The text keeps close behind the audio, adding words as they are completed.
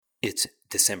It's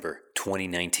December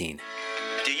 2019.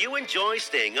 Do you enjoy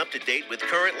staying up to date with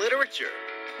current literature?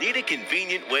 Need a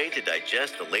convenient way to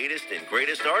digest the latest and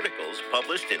greatest articles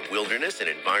published in Wilderness and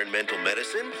Environmental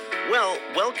Medicine? Well,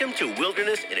 welcome to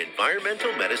Wilderness and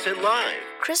Environmental Medicine Live.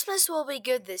 Christmas will be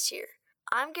good this year.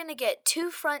 I'm gonna get 2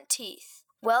 front teeth.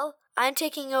 Well, I'm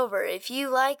taking over. If you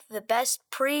like the best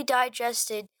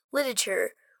pre-digested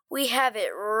literature, we have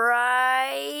it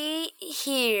right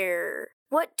here.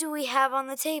 What do we have on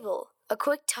the table? A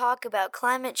quick talk about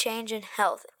climate change and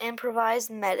health, improvised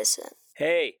medicine.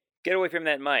 Hey, get away from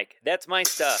that mic. That's my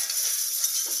stuff.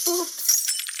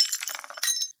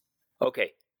 Oops.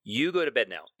 Okay, you go to bed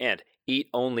now and eat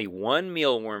only 1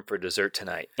 mealworm for dessert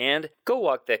tonight. And go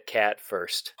walk the cat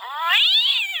first.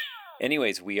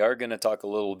 Anyways, we are going to talk a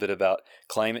little bit about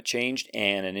climate change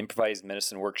and an improvised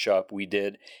medicine workshop we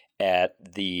did at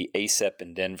the ACEP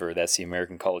in Denver. That's the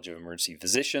American College of Emergency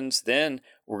Physicians. Then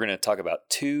we're going to talk about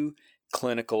 2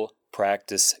 clinical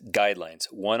practice guidelines.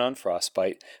 One on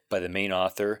frostbite by the main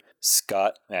author,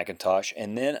 Scott McIntosh.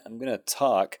 And then I'm going to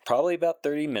talk probably about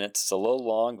 30 minutes. It's a little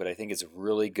long, but I think it's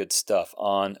really good stuff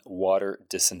on water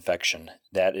disinfection.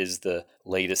 That is the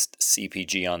latest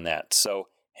CPG on that. So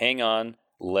hang on.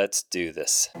 Let's do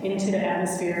this. Into the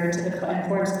atmosphere, to the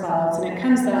forms clouds, and it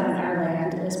comes down on our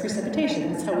land as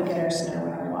precipitation. That's how we get our snow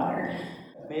and our water.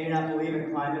 May not believe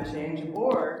in climate change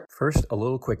or... First, a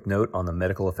little quick note on the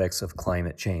medical effects of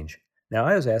climate change. Now,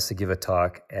 I was asked to give a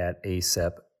talk at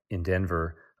ACEP in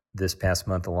Denver this past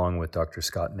month along with Dr.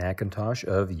 Scott McIntosh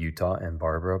of Utah and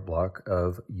Barbara Block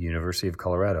of University of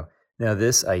Colorado. Now,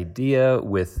 this idea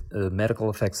with the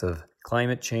medical effects of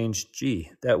climate change,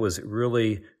 that was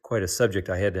really quite a subject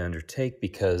I had to undertake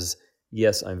because,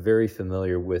 yes, I'm very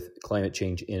familiar with climate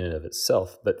change in and of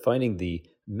itself, but finding the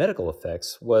medical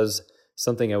effects was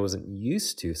something I wasn't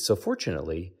used to. So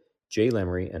fortunately, Jay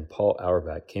Lemery and Paul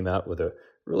Auerbach came out with a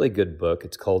really good book.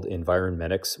 It's called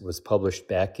Environmetics. It was published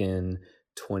back in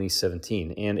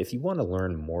 2017. And if you want to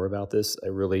learn more about this, I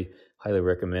really highly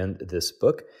recommend this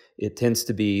book. It tends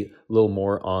to be a little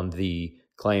more on the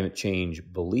climate change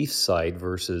belief side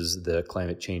versus the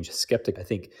climate change skeptic. I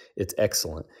think it's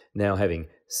excellent. Now, having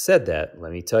said that,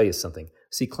 let me tell you something.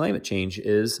 See, climate change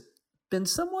has been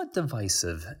somewhat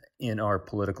divisive in our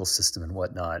political system and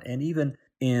whatnot, and even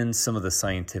in some of the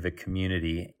scientific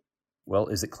community. Well,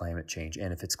 is it climate change?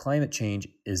 And if it's climate change,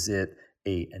 is it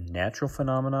a natural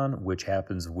phenomenon which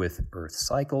happens with Earth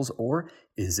cycles, or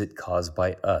is it caused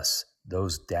by us,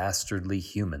 those dastardly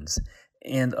humans?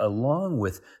 And along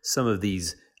with some of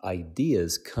these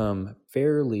ideas come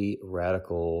fairly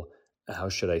radical, how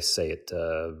should I say it,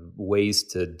 ways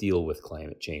to deal with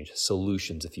climate change,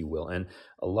 solutions, if you will. And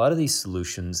a lot of these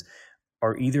solutions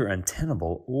are either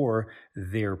untenable or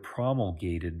they're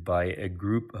promulgated by a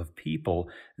group of people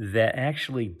that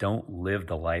actually don't live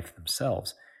the life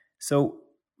themselves. So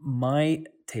my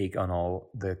take on all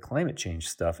the climate change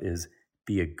stuff is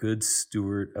be a good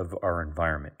steward of our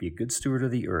environment, be a good steward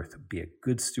of the earth, be a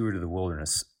good steward of the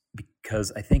wilderness,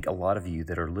 because I think a lot of you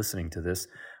that are listening to this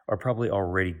are probably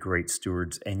already great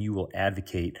stewards and you will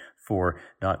advocate for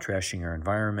not trashing our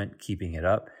environment, keeping it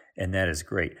up, and that is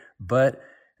great. But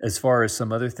as far as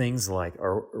some other things like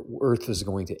our earth is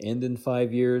going to end in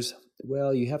 5 years,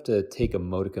 well, you have to take a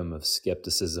modicum of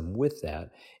skepticism with that.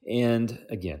 And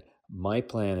again, my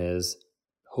plan is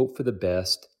hope for the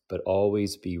best, but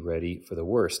always be ready for the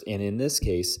worst. And in this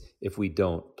case, if we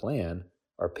don't plan,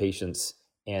 our patients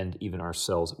and even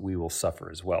ourselves, we will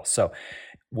suffer as well. So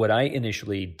what I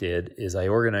initially did is I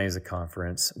organized a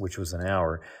conference, which was an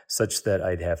hour, such that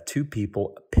I'd have 2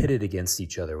 people pitted against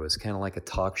each other. It was kind of like a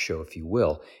talk show, if you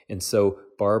will. And so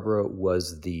Barbara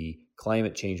was the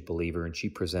climate change believer, and she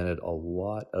presented a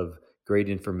lot of great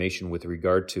information with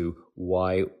regard to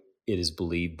why it is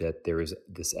believed that there is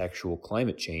this actual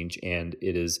climate change, and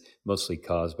it is mostly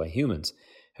caused by humans.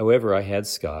 However, I had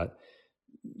Scott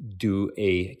do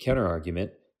a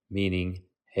counter-argument, meaning,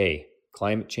 hey,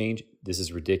 climate change, this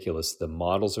is ridiculous. The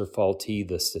models are faulty,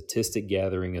 the statistic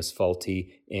gathering is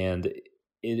faulty, and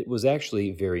it was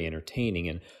actually very entertaining.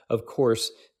 And of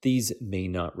course, these may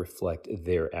not reflect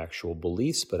their actual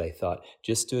beliefs, but I thought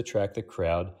just to attract the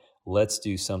crowd, let's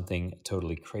do something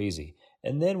totally crazy.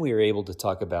 And then we were able to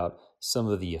talk about some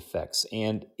of the effects.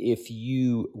 And if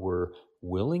you were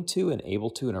willing to and able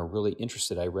to and are really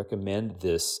interested, I recommend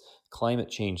this climate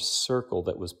change circle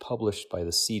that was published by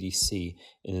the CDC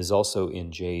and is also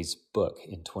in Jay's book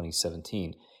in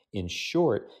 2017. In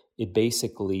short, it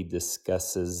basically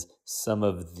discusses some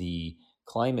of the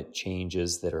climate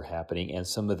changes that are happening and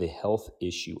some of the health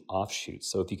issue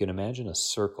offshoots. So if you can imagine a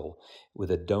circle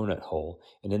with a donut hole,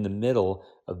 and in the middle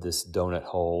of this donut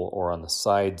hole or on the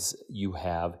sides, you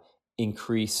have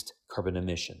increased carbon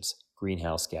emissions,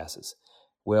 greenhouse gases.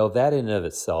 Well, that in and of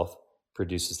itself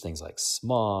produces things like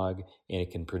smog, and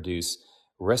it can produce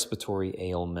respiratory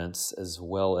ailments as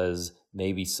well as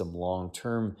maybe some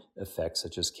long-term effects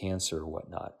such as cancer or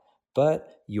whatnot. But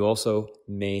you also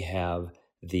may have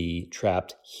the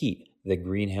trapped heat, the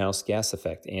greenhouse gas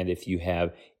effect. And if you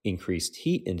have increased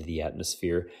heat into the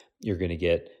atmosphere, you're going to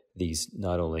get these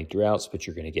not only droughts, but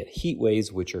you're going to get heat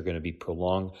waves, which are going to be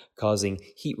prolonged, causing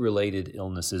heat-related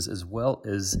illnesses as well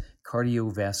as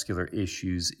cardiovascular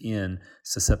issues in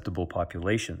susceptible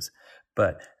populations.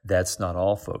 But that's not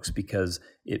all, folks, because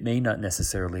it may not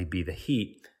necessarily be the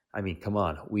heat. I mean, come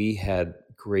on, we had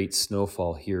great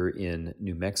snowfall here in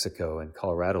New Mexico and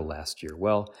Colorado last year.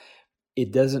 Well,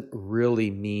 it doesn't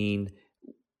really mean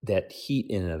that heat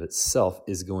in and of itself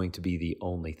is going to be the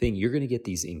only thing. You're going to get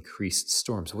these increased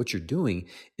storms. What you're doing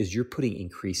is you're putting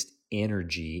increased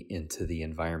energy into the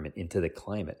environment, into the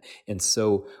climate. And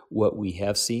so what we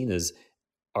have seen is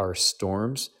our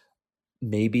storms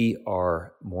maybe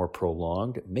are more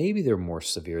prolonged, maybe they're more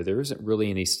severe. There isn't really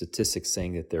any statistics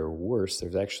saying that they're worse.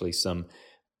 There's actually some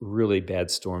really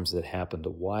bad storms that happened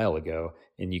a while ago,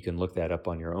 and you can look that up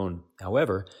on your own.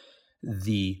 However,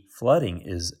 the flooding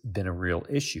has been a real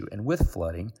issue, and with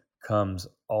flooding comes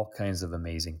all kinds of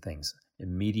amazing things.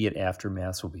 Immediate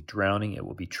aftermaths will be drowning, it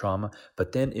will be trauma,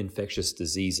 but then infectious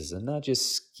diseases, and not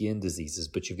just skin diseases,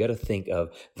 but you've got to think of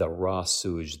the raw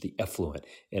sewage, the effluent.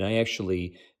 And I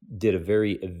actually did a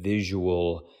very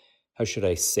visual,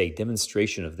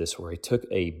 demonstration of this, where I took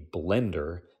a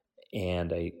blender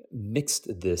and I mixed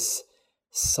this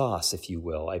sauce, if you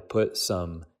will. I put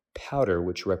some powder,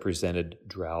 which represented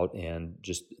drought and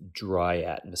just dry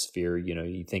atmosphere. You know,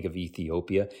 you think of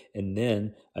Ethiopia. And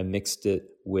then I mixed it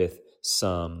with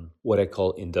some, what I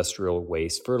call industrial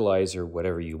waste, fertilizer,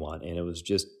 whatever you want. And it was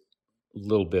just a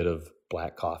little bit of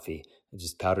black coffee,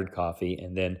 just powdered coffee.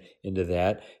 And then into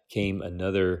that came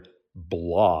another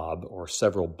blob or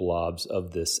several blobs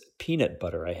of this peanut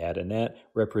butter I had. And that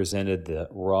represented the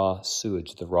raw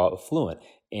sewage, the raw effluent.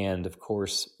 And of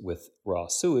course, with raw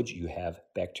sewage, you have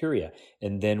bacteria.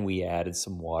 And then we added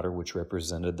some water, which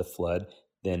represented the flood.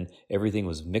 Then everything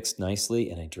was mixed nicely,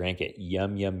 and I drank it.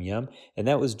 Yum, yum, yum. And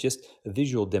that was just a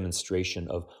visual demonstration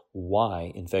of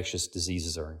why infectious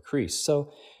diseases are increased.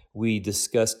 So we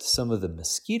discussed some of the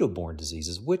mosquito-borne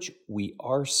diseases, which we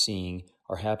are seeing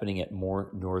are happening at more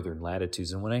northern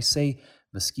latitudes. And when I say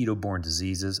mosquito-borne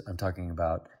diseases, I'm talking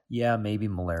about, maybe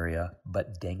malaria,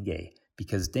 but dengue,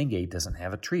 because dengue doesn't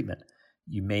have a treatment.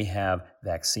 You may have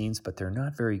vaccines, but they're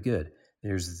not very good.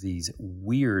 There's these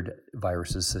weird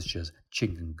viruses such as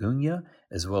chikungunya,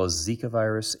 as well as Zika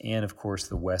virus, and of course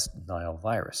the West Nile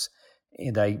virus.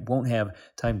 And I won't have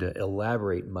time to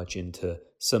elaborate much into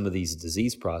some of these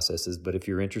disease processes, but if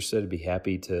you're interested, I'd be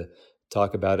happy to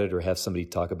talk about it or have somebody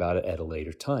talk about it at a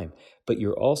later time. But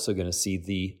you're also going to see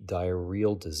the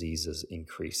diarrheal diseases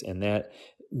increase, and that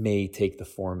may take the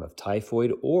form of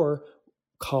typhoid or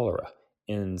cholera.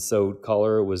 And so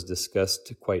cholera was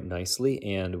discussed quite nicely,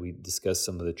 and we discussed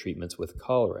some of the treatments with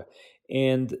cholera.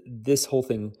 And this whole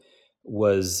thing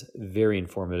was very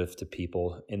informative to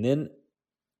people. And then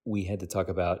we had to talk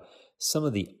about some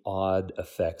of the odd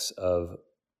effects of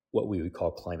what we would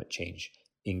call climate change,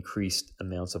 increased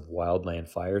amounts of wildland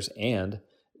fires, and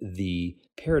the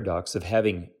paradox of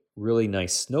having really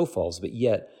nice snowfalls, but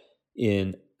yet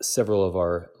in several of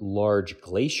our large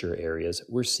glacier areas,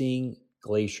 we're seeing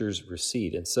glaciers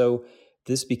recede. And so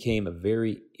this became a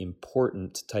very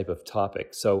important type of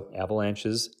topic. So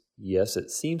avalanches, yes,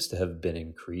 it seems to have been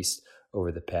increased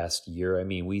over the past year. I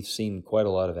mean, we've seen quite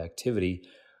a lot of activity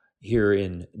here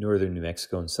in northern New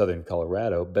Mexico and southern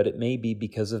Colorado, but it may be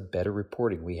because of better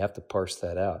reporting. We have to parse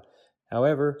that out.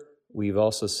 However, we've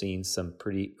also seen some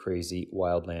pretty crazy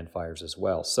wildland fires as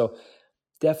well. So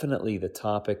definitely the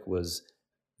topic was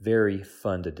very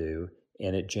fun to do,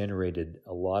 and it generated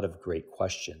a lot of great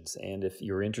questions. And if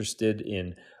you're interested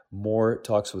in more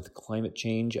talks with climate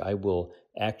change, I will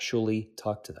actually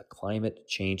talk to the climate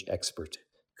change expert.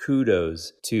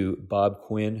 Kudos to Bob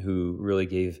Quinn, who really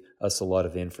gave us a lot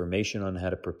of information on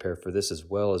how to prepare for this, as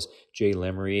well as Jay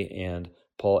Lemery and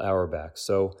Paul Auerbach.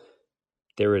 So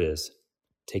there it is.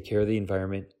 Take care of the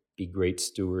environment, be great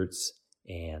stewards,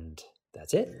 and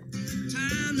that's it.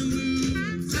 Time to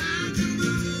move,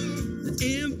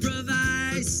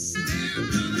 improvise.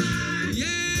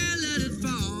 Yeah, let it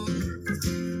fall.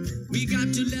 We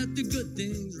got to let the good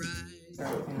things rise.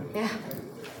 Yeah.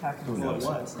 Who knows?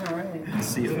 All right. Let's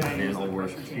see if that is will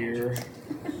work here.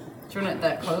 Turn it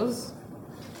that close.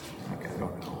 Okay, I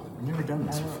don't know. I've never done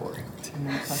this before. And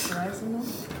then pressurizing them.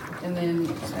 And then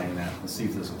Just hang that. Let's see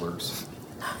if this works.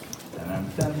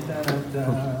 Dun, dun, dun, dun,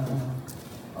 dun.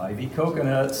 Ivy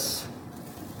coconuts.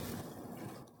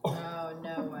 oh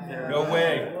no way. No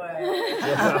way.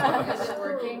 Is it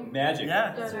working? Magic.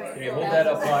 Yeah. Okay, hold that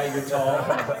up high. You're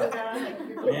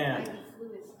tall. Man.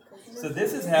 So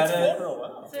this has had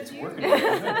a. It's working.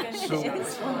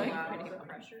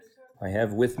 I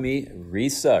have with me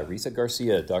Risa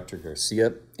Garcia. Dr.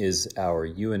 Garcia is our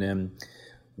UNM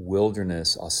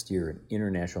Wilderness Austere and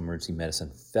International Emergency Medicine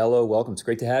Fellow. Welcome. It's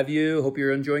great to have you. Hope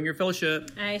you're enjoying your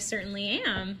fellowship. I certainly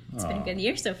am. It's been a good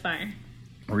year so far.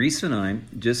 Risa and I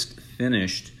just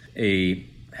finished an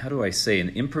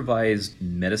improvised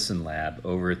medicine lab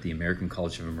over at the American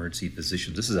College of Emergency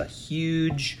Physicians. This is a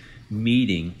huge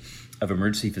meeting of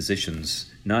emergency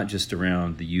physicians, not just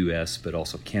around the U.S., but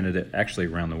also Canada, actually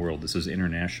around the world. This is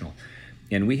international.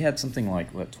 And we had something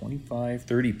like, 25,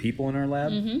 30 people in our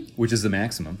lab, which is the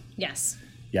maximum. Yes.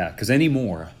 Yeah, because any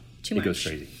more, Too it much. goes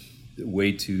crazy.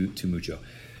 Way too mucho.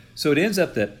 So it ends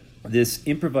up that this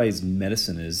improvised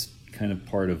medicine is kind of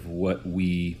part of what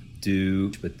we do,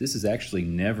 but this has actually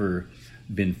never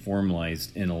been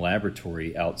formalized in a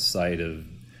laboratory outside of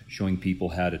showing people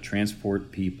how to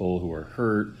transport people who are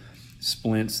hurt,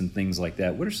 splints and things like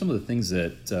that. What are some of the things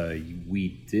that we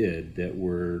did that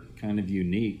were kind of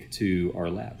unique to our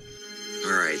lab?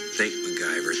 All right, think,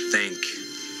 MacGyver. Think.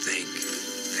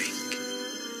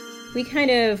 We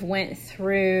kind of went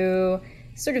through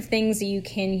sort of things that you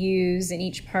can use in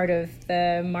each part of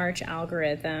the MARCH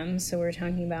algorithm. So we're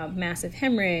talking about massive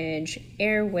hemorrhage,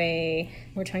 airway,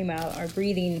 we're talking about our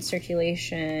breathing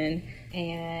circulation,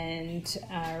 and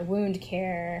our wound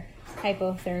care,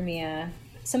 hypothermia.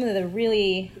 Some of the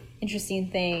really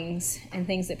interesting things and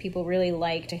things that people really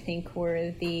liked, I think,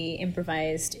 were the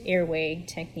improvised airway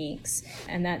techniques.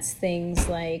 And that's things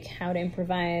like how to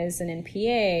improvise an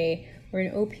NPA or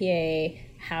an OPA,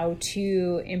 how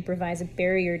to improvise a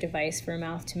barrier device for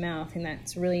mouth-to-mouth. And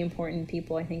that's really important.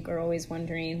 People, I think, are always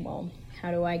wondering, well,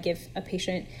 how do I give a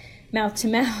patient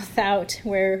mouth-to-mouth out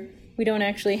where we don't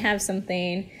actually have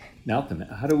something? Mouth-to-mouth.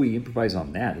 How do we improvise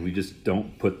on that? We just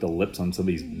don't put the lips on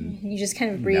somebody's You just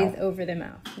kind of breathe mouth. Over the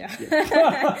mouth. Yeah.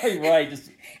 Right,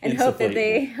 just and hope that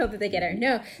they get it.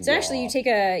 No, so actually, you take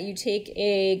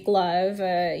a glove,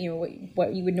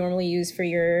 what you would normally use for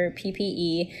your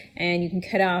PPE, and you can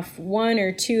cut off 1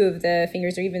 or 2 of the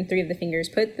fingers, or even 3 of the fingers.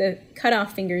 Put the cut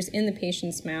off fingers in the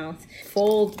patient's mouth.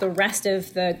 Fold the rest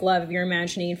of the glove. You're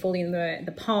imagining folding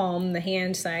the palm, the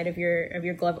hand side of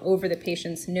your glove over the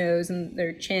patient's nose and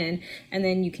their chin, and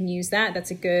then you can use that.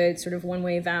 That's a good sort of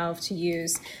one-way valve to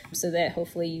use, so that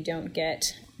hopefully you don't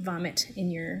get vomit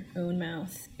in your own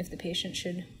mouth if the patient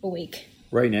should awake.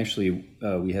 Right, and actually,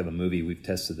 we have a movie, we've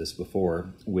tested this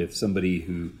before, with somebody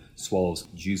who swallows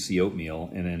juicy oatmeal,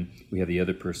 and then we have the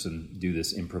other person do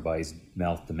this improvised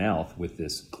mouth-to-mouth with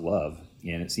this glove,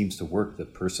 and it seems to work. The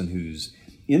person who's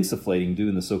insufflating,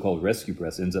 doing the so-called rescue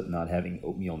breaths, ends up not having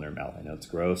oatmeal in their mouth. I know it's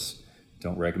gross.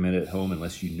 Don't recommend it at home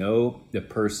unless you know the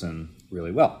person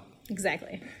really well.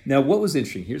 Exactly. Now, what was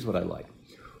interesting, here's what I like.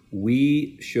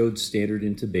 We showed standard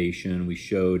intubation. We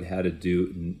showed how to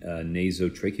do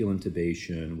nasotracheal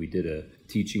intubation. We did a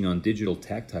teaching on digital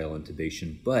tactile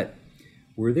intubation. But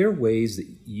were there ways that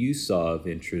you saw of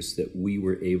interest that we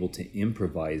were able to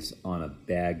improvise on a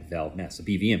bag valve mask, a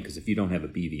BVM? Because if you don't have a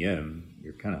BVM,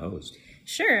 you're kind of hosed.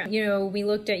 Sure. We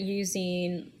looked at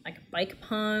using like a bike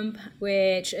pump,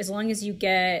 which as long as you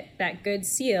get that good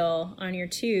seal on your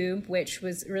tube, which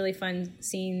was really fun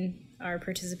seeing our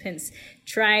participants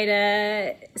try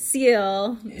to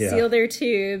seal their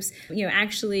tubes,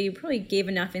 actually probably gave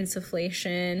enough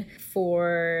insufflation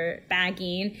for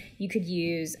bagging. You could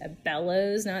use a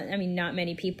bellows. Not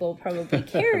many people probably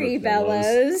carry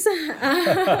bellows.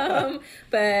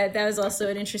 But that was also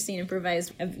an interesting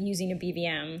improvised of using a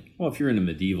BVM. Well, if you're in a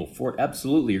medieval fort,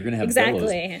 absolutely, you're going to have Exactly.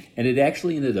 bellows. And it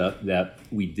actually ended up that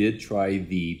we did try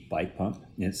the bike pump,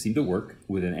 and it seemed to work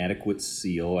with an adequate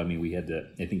seal. We had to,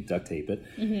 I think, duct tape it.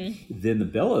 Mm-hmm. Then the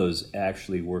bellows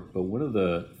actually worked, but one of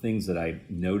the things that I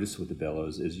noticed with the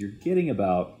bellows is you're getting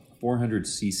about 400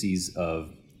 cc's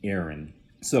of air in.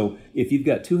 So if you've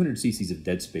got 200 cc's of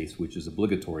dead space, which is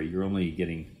obligatory, you're only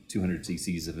getting 200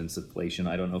 cc's of insufflation.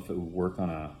 I don't know if it would work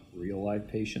on a real live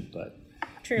patient, but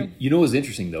True. You know what's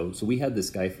interesting, though? So we had this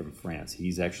guy from France.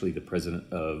 He's actually the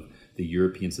president of the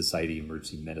European Society of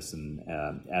Emergency Medicine,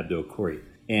 Abdo Khoury.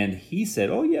 And he said,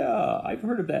 oh, yeah, I've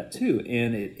heard of that, too.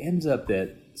 And it ends up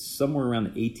that somewhere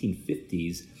around the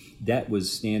 1850s, that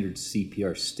was standard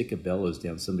CPR, stick a bellows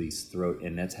down somebody's throat,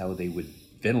 and that's how they would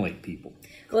ventilate people.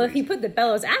 Well, if you put the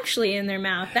bellows actually in their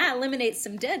mouth, that eliminates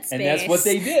some dead space. And that's what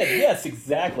they did. Yes,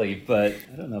 exactly. But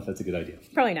I don't know if that's a good idea.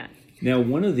 Probably not. Now,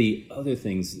 one of the other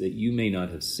things that you may not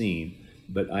have seen,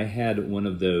 but I had one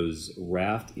of those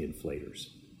raft inflators.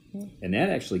 And that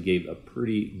actually gave a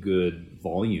pretty good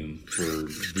volume for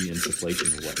the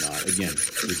insufflation and whatnot. Again,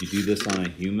 would you do this on a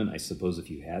human? I suppose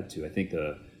if you had to. I think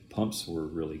the pumps were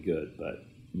really good, but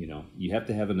you have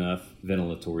to have enough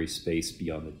ventilatory space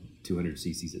beyond the 200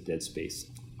 cc's of dead space.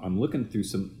 I'm looking through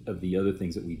some of the other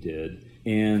things that we did,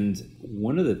 and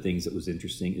one of the things that was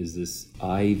interesting is this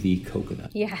IV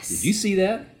coconut. Yes. Did you see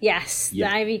that? Yes,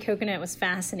 Yeah. the IV coconut was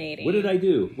fascinating. What did I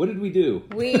do? What did we do?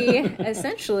 We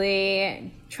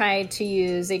essentially tried to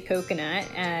use a coconut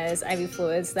as IV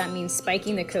fluids. That means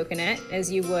spiking the coconut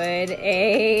as you would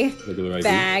a Regular IV.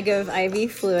 bag of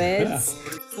IV fluids.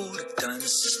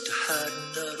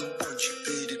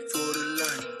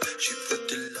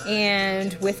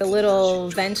 And with a little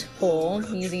vent hole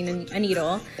using a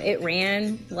needle, it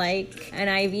ran like an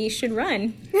IV should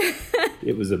run.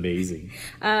 It was amazing.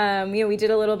 We did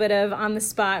a little bit of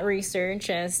on-the-spot research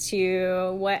as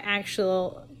to what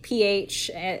actual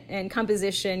pH and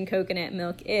composition coconut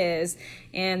milk is,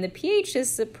 and the pH is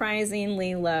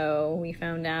surprisingly low. We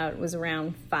found out it was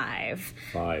around 5.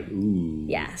 5, ooh.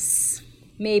 Yes.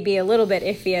 Maybe a little bit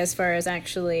iffy as far as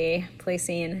actually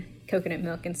placing coconut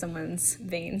milk in someone's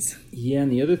veins. Yeah,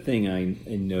 and the other thing I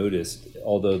noticed,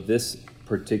 although this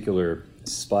particular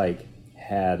spike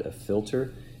had a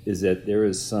filter, is that there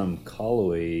is some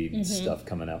colloid stuff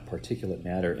coming out, particulate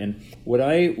matter. And what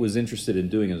I was interested in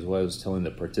doing is what I was telling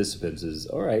the participants is,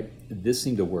 all right, this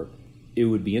seemed to work. It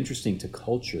would be interesting to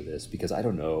culture this because I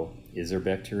don't know, is there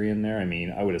bacteria in there? I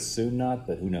mean, I would assume not,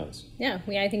 but who knows? Yeah,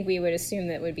 I think we would assume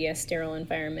that it would be a sterile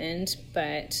environment,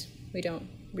 but we don't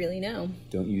really know.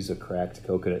 Don't use a cracked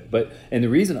coconut. And the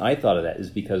reason I thought of that is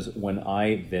because when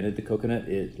I vented the coconut,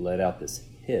 it let out this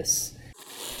hiss.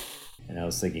 And I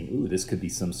was thinking, ooh, this could be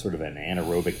some sort of an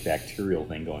anaerobic bacterial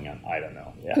thing going on. I don't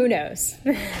know. Yeah. Who knows?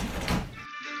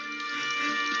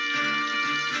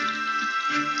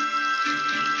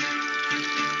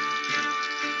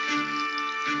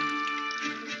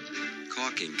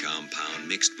 Caulking compound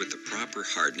mixed with the proper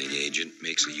hardening agent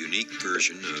makes a unique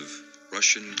version of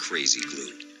Russian crazy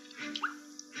glue.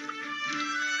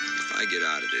 If I get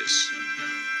out of this,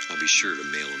 I'll be sure to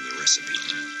mail him the recipe.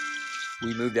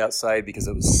 We moved outside because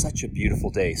it was such a beautiful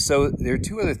day. So there are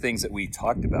two other things that we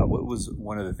talked about. What was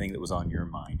one of the things that was on your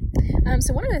mind?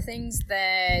 So one of the things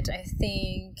that I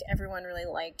think everyone really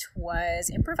liked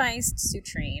was improvised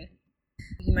suturing.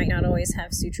 You might not always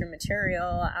have suture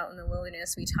material out in the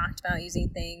wilderness. We talked about using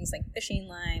things like fishing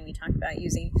line. We talked about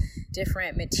using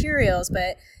different materials,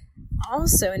 but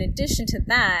also, in addition to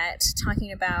that,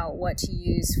 talking about what to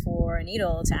use for a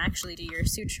needle to actually do your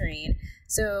suturing.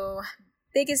 So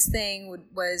biggest thing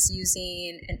was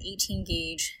using an 18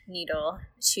 gauge needle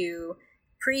to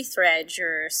pre-thread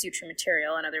your suture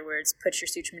material. In other words, put your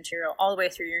suture material all the way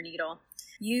through your needle.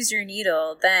 Use your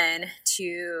needle then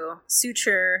to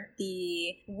suture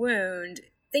the wound,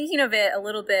 thinking of it a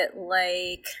little bit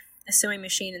like a sewing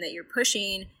machine in that you're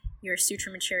pushing your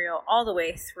suture material all the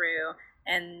way through.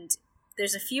 And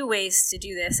there's a few ways to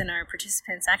do this, and our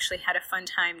participants actually had a fun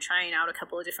time trying out a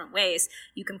couple of different ways.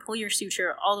 You can pull your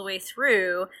suture all the way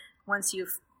through once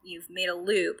you've made a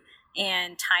loop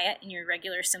and tie it in your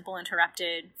regular simple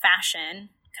interrupted fashion.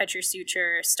 Cut your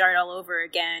suture, start all over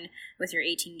again with your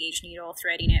 18 gauge needle,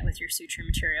 threading it with your suture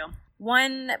material.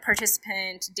 One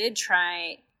participant did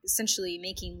try essentially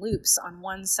making loops on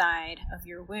one side of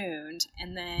your wound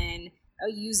and then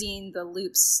using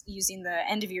the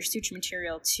end of your suture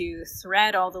material to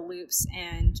thread all the loops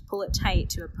and pull it tight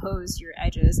to oppose your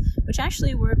edges, which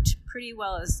actually worked pretty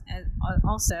well as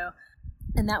also.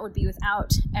 And that would be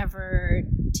without ever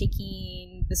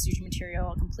taking the suture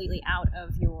material completely out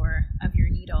of your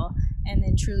needle, and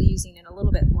then truly using it a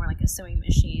little bit more like a sewing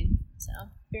machine. So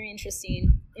very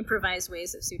interesting improvised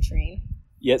ways of suturing.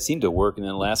 Yeah, it seemed to work. And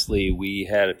then lastly, we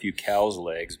had a few cow's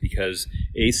legs because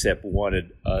ACEP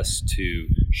wanted us to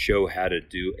show how to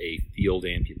do a field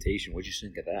amputation. What did you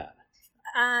think of that?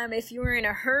 If you were in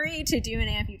a hurry to do an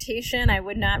amputation, I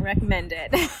would not recommend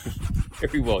it.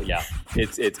 Very well, yeah.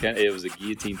 It was a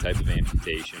guillotine type of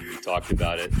amputation. We talked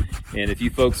about it. And if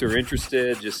you folks are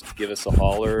interested, just give us a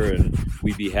holler and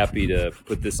we'd be happy to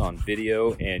put this on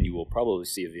video, and you will probably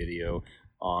see a video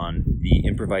on the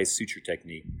improvised suture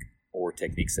technique or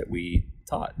techniques that we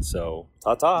taught. So,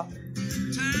 ta-ta.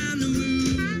 Time to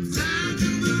move,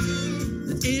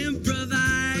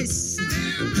 improvise.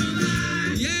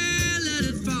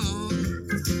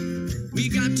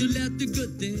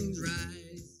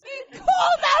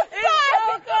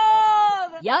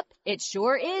 It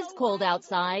sure is cold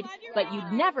outside, but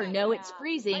you'd never know it's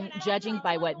freezing judging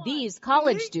by what these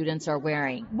college students are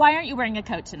wearing. Why aren't you wearing a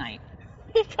coat tonight?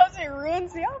 Because it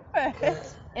ruins the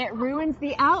outfit. It ruins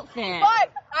the outfit.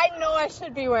 But I know I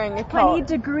should be wearing a coat. 20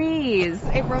 degrees.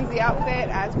 It ruins the outfit,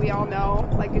 as we all know.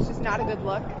 Like, it's just not a good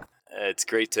look. It's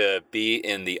great to be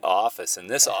in the office, and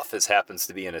this office happens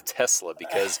to be in a Tesla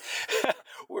because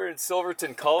we're in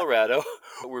Silverton, Colorado.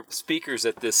 We're speakers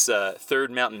at this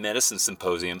Third Mountain Medicine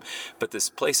Symposium, but this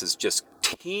place is just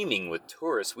teeming with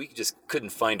tourists. We just couldn't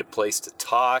find a place to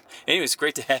talk. Anyway, it's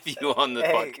great to have you on the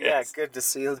podcast. Yeah, good to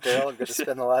see you, Dale. Good to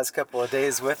spend the last couple of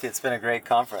days with you. It's been a great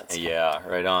conference. Yeah,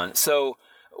 right on. So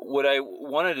what I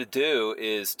wanted to do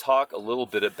is talk a little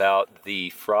bit about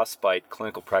the frostbite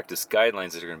clinical practice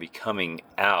guidelines that are going to be coming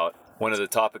out. One of the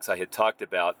topics I had talked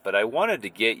about, but I wanted to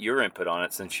get your input on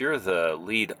it since you're the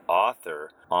lead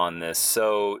author on this.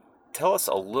 So tell us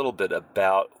a little bit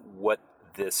about what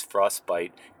this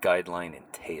frostbite guideline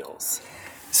entails.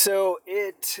 So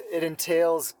it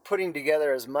entails putting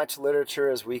together as much literature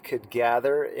as we could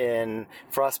gather in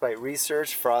frostbite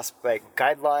research, frostbite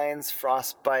guidelines,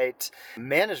 frostbite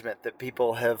management that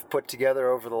people have put together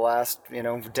over the last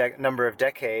number of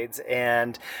decades,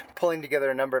 and pulling together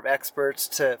a number of experts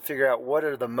to figure out what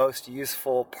are the most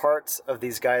useful parts of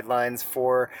these guidelines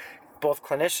for both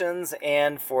clinicians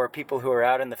and for people who are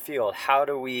out in the field. How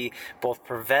do we both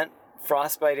prevent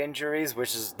frostbite injuries,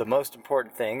 which is the most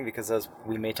important thing, because as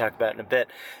we may talk about in a bit,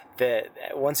 that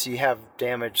once you have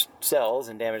damaged cells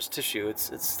and damaged tissue,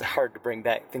 it's hard to bring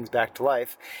things back to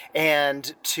life.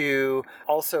 And to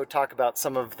also talk about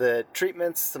some of the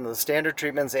treatments, some of the standard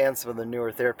treatments, and some of the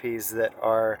newer therapies that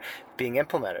are being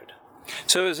implemented.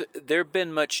 So has there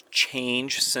been much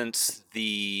change since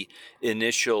the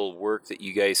initial work that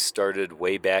you guys started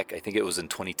way back? I think it was in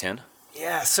 2010?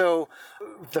 Yeah, so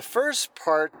the first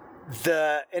part,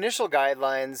 the initial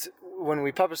guidelines, when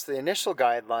we published the initial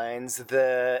guidelines,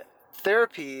 the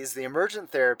therapies, the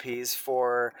emergent therapies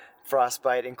for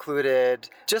frostbite included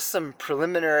just some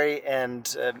preliminary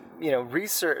and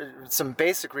research, some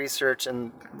basic research,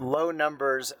 and low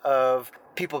numbers of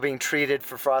people being treated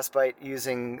for frostbite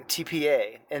using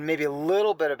TPA, and maybe a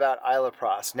little bit about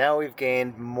iloprost. Now we've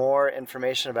gained more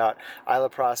information about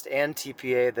iloprost and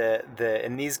TPA.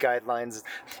 In these guidelines,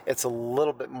 it's a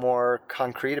little bit more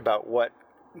concrete about what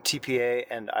TPA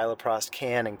and iloprost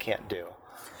can and can't do.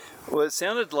 Well, it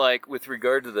sounded like with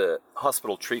regard to the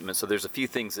hospital treatment, so there's a few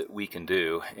things that we can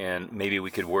do, and maybe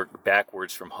we could work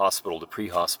backwards from hospital to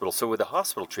pre-hospital. So with the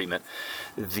hospital treatment,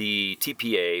 the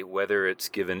TPA, whether it's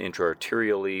given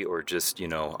intraarterially or just,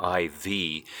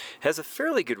 IV, has a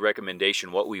fairly good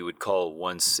recommendation, what we would call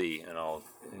 1C, and I'll,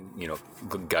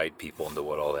 guide people into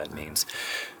what all that means.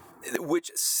 Which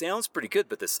sounds pretty good,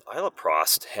 but this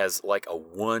iloprost has like a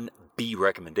 1B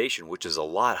recommendation, which is a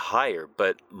lot higher.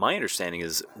 But my understanding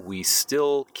is we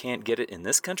still can't get it in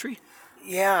this country?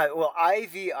 Yeah, well,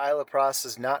 IV iloprost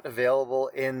is not available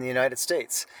in the United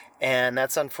States. And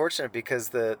that's unfortunate because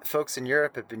the folks in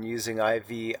Europe have been using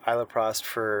IV iloprost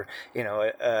for,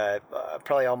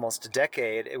 probably almost a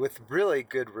decade with really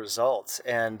good results.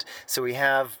 And so we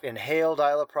have inhaled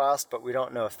iloprost, but we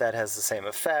don't know if that has the same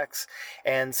effects.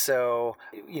 And so,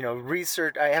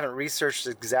 I haven't researched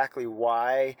exactly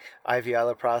why IV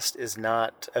iloprost is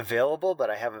not available,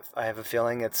 but I have a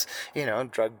feeling it's,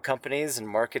 drug companies and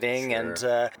marketing, sure,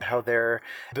 and how their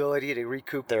ability to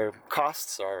recoup their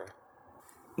costs are.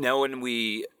 Now, when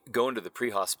we go into the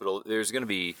pre-hospital, there's going to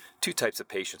be two types of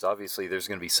patients. Obviously, there's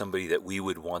going to be somebody that we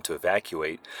would want to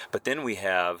evacuate, but then we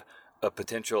have a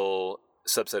potential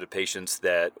subset of patients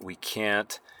that we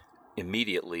can't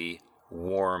immediately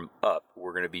warm up.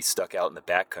 We're going to be stuck out in the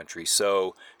backcountry.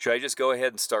 So should I just go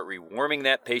ahead and start rewarming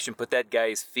that patient, put that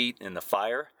guy's feet in the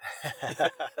fire?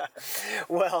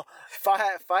 Well,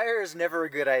 fire is never a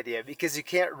good idea because you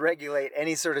can't regulate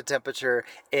any sort of temperature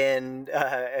with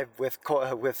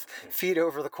feet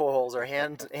over the coals or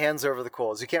hands over the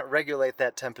coals. You can't regulate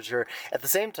that temperature. At the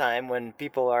same time, when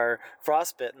people are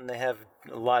frostbitten, they have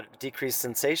a lot of decreased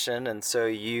sensation, and so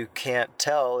you can't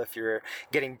tell if you're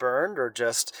getting burned or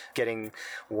just getting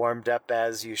warmed up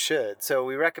as you should. So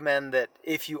we recommend that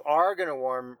if you are going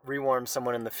to rewarm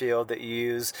someone in the field, that you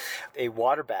use a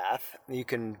water bath. You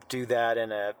can do that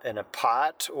in a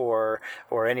pot or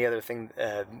any other thing,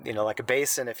 like a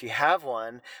basin if you have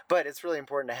one. But it's really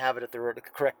important to have it at the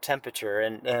correct temperature,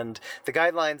 and the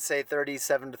guidelines say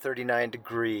 37 to 39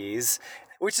 degrees.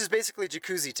 Which is basically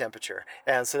jacuzzi temperature.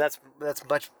 And so that's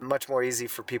much more easy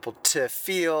for people to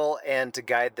feel and to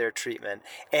guide their treatment.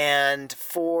 And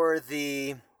for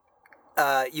the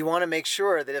you want to make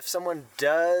sure that if someone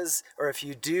does, or if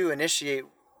you do initiate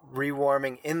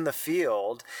rewarming in the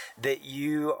field, that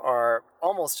you are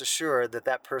almost assured that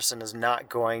that person is not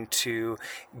going to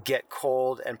get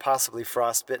cold and possibly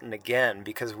frostbitten again,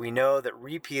 because we know that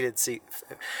repeated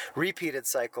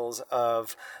cycles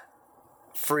of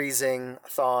freezing,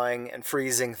 thawing, and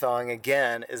freezing, thawing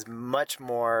again is much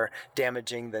more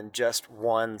damaging than just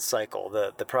one cycle.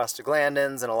 The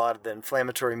prostaglandins and a lot of the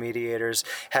inflammatory mediators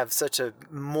have such a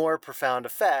more profound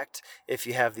effect if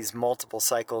you have these multiple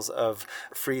cycles of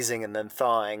freezing and then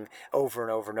thawing over and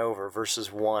over and over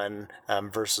versus one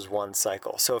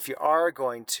cycle. So if you are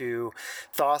going to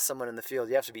thaw someone in the field,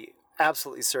 you have to be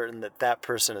absolutely certain that that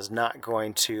person is not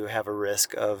going to have a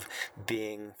risk of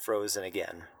being frozen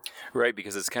again. Right,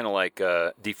 because it's kind of like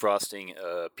defrosting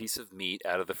a piece of meat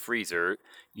out of the freezer.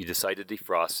 You decide to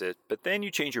defrost it, but then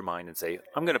you change your mind and say,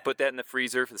 I'm going to put that in the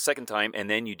freezer for the second time, and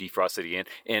then you defrost it again,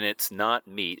 and it's not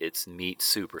meat, it's meat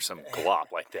soup or some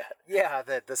glop like that. Yeah,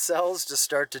 the cells just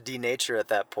start to denature at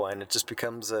that point. It just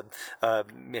becomes a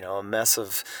mess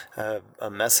of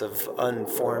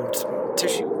unformed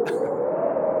tissue.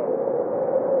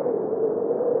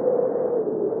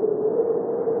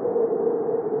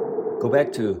 Go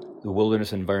back to the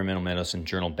Wilderness Environmental Medicine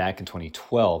Journal back in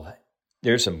 2012.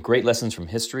 There's some great lessons from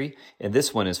history, and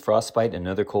this one is Frostbite and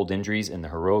Other Cold Injuries in the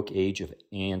Heroic Age of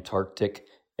Antarctic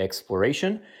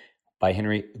Exploration by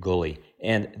Henry Gulley.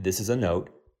 And this is a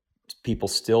note. People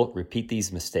still repeat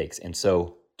these mistakes, and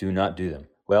so do not do them.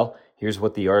 Well, here's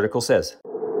what the article says.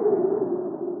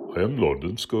 I am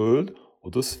Nordenskjöld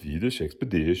of the Swedish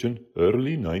expedition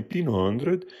early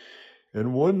 1900,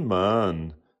 and one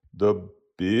man, the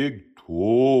big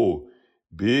toe,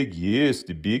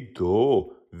 the big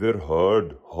toe, were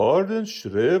hard and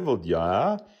shriveled,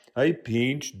 yeah. I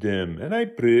pinched them and I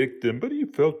pricked them, but he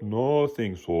felt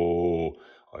nothing, so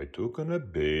I took a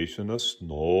basin of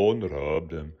snow and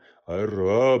rubbed them. I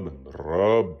rub and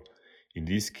rub. In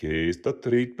this case, the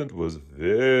treatment was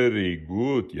very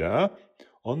good, yeah.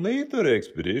 On later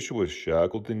expedition was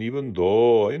Shackleton, even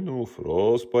though I knew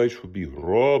frostbite should be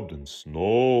rubbed in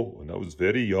snow. When I was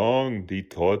very young, they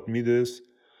taught me this.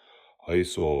 I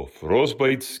saw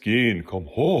frostbite skin come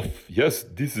off. Yes,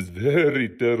 this is very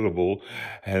terrible.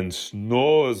 And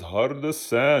snow as hard as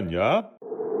sand, yeah?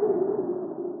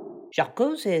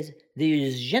 Charcot says there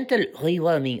is gentle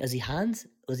rewarming of the hands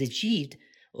was achieved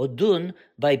or done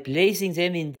by placing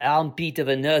them in the armpit of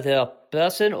another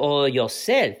person or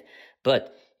yourself.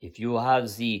 But if you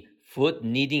have the foot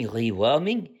needing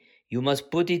rewarming, you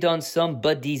must put it on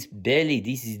somebody's belly.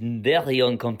 This is very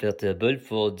uncomfortable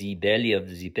for the belly of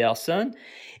the person.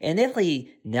 And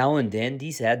every now and then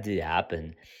this had to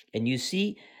happen. And you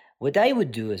see, what I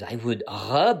would do is I would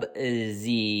rub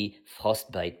the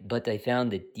frostbite, but I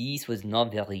found that this was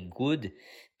not very good.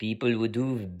 People would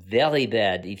do very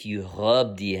bad if you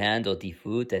rub the hand or the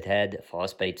foot that had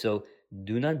frostbite. So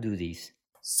do not do this.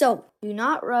 So, do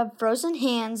not rub frozen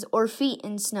hands or feet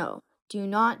in snow. Do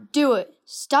not do it.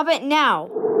 Stop it now.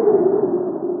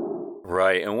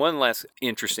 Right, and one last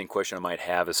interesting question I might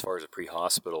have as far as a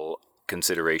pre-hospital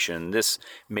consideration. This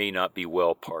may not be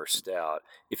well parsed out.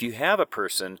 If you have a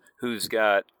person who's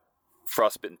got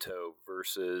frostbitten toe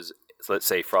versus, let's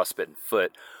say, frostbitten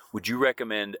foot, would you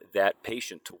recommend that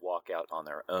patient to walk out on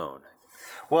their own?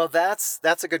 Well, that's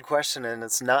a good question, and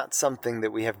it's not something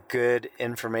that we have good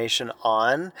information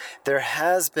on. There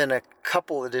has been a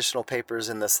couple additional papers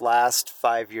in this last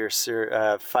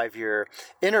 5-year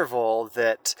interval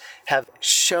that have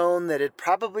shown that it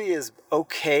probably is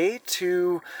okay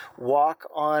to walk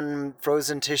on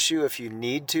frozen tissue if you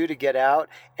need to get out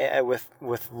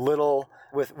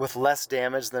with less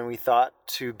damage than we thought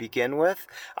to begin with.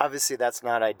 Obviously, that's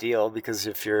not ideal, because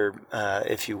if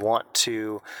you want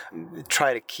to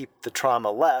try to keep the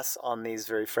trauma less on these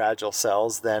very fragile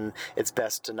cells, then it's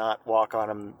best to not walk on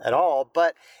them at all.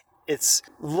 But it's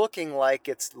looking like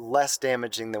it's less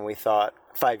damaging than we thought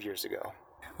 5 years ago.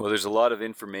 Well, there's a lot of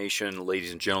information,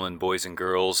 ladies and gentlemen, boys and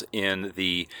girls, in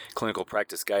the clinical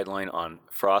practice guideline on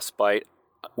frostbite.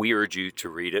 We urge you to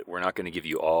read it. We're not going to give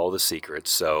you all the secrets.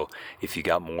 So if you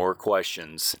got more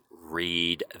questions,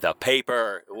 read the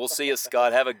paper. We'll see you,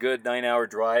 Scott. Have a good 9-hour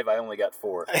drive. I only got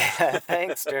 4.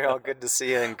 Thanks, Daryl. Good to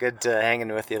see you, and good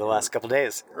hanging with you the last couple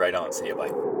days. Right on. See you.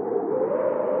 Bye.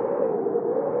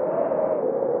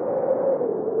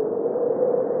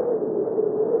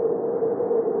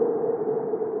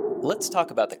 Let's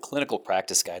talk about the clinical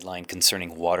practice guideline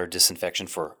concerning water disinfection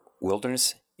for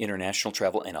wilderness, international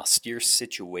travel, and austere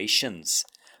situations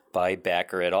by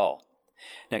Backer et al.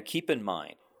 Now, keep in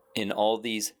mind, in all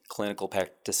these clinical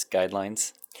practice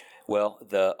guidelines, well,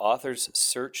 the authors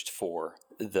searched for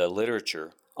the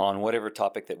literature on whatever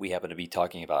topic that we happen to be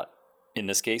talking about. in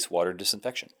this case, water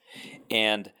disinfection.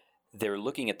 And they're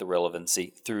looking at the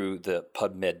relevancy through the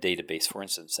PubMed database, for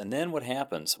instance. And then what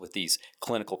happens with these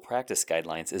clinical practice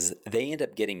guidelines is they end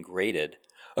up getting graded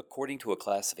according to a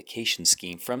classification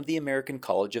scheme from the American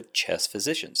College of Chest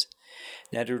Physicians.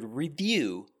 Now, to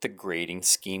review the grading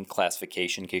scheme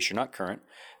classification, in case you're not current,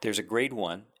 there's a grade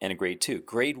 1 and a grade 2.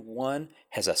 Grade 1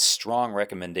 has a strong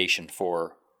recommendation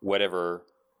for whatever,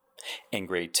 and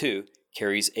grade 2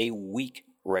 carries a weak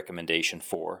recommendation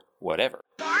for whatever.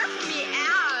 Barf me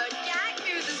out. Gag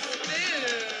me with a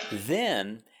spoon.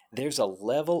 Then there's a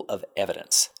level of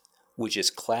evidence which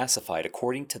is classified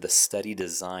according to the study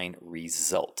design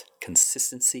result,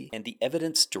 consistency, and the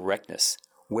evidence directness,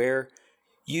 where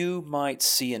you might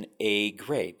see an A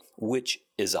grade, which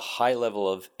is a high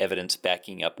level of evidence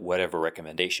backing up whatever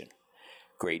recommendation.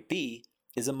 Grade B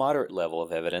is a moderate level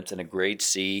of evidence, and a grade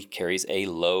C carries a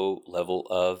low level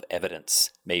of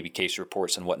evidence, maybe case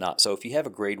reports and whatnot. So if you have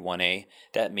a grade 1A,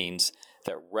 that means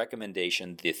that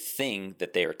recommendation, the thing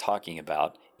that they are talking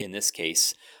about, in this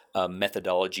case,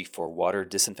 methodology for water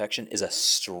disinfection, is a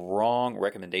strong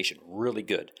recommendation, really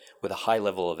good, with a high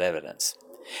level of evidence.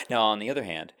 Now, on the other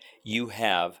hand, you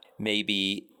have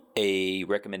maybe a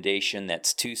recommendation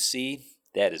that's 2C,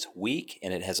 that is weak,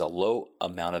 and it has a low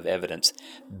amount of evidence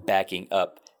backing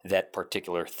up that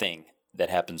particular thing that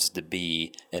happens to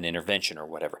be an intervention or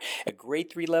whatever. A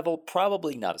grade 3 level,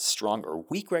 probably not a strong or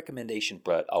weak recommendation,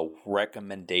 but a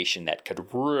recommendation that could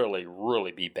really,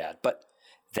 really be bad. But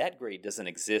that grade doesn't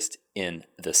exist in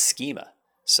the schema.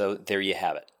 So there you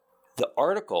have it. The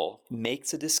article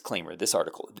makes a disclaimer, this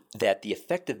article, that the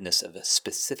effectiveness of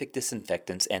specific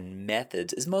disinfectants and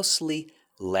methods is mostly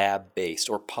lab-based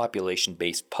or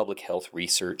population-based public health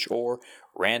research or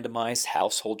randomized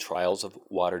household trials of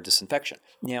water disinfection.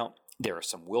 Now, there are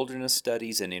some wilderness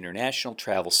studies and international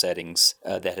travel settings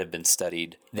that have been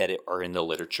studied that are in the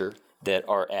literature that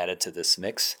are added to this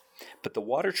mix. But the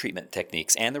water treatment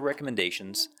techniques and the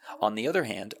recommendations, on the other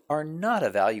hand, are not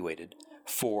evaluated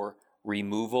for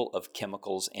removal of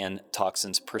chemicals and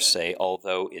toxins per se,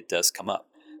 although it does come up.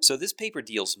 So this paper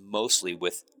deals mostly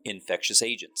with infectious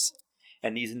agents.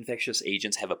 And these infectious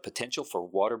agents have a potential for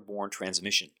waterborne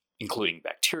transmission, including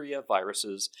bacteria,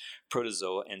 viruses,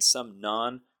 protozoa, and some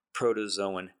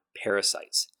non-protozoan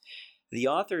parasites. The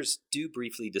authors do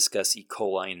briefly discuss E.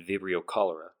 coli and Vibrio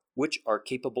cholera, which are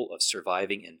capable of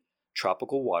surviving in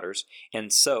tropical waters,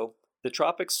 and so the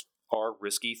tropics are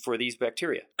risky for these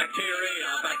bacteria. Bacteria.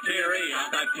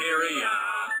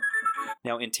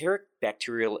 Now, enteric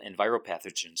bacterial and viral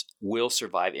pathogens will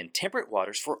survive in temperate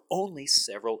waters for only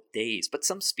several days, but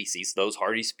some species, those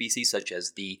hardy species such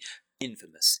as the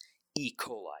infamous E.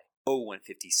 coli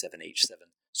O157H7,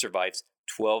 survives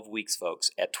 12 weeks, folks,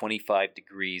 at 25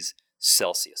 degrees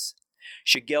Celsius.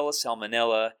 Shigella,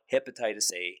 Salmonella,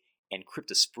 Hepatitis A, and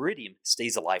Cryptosporidium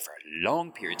stays alive for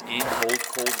long periods in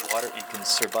cold water and can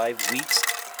survive weeks.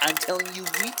 I'm telling you,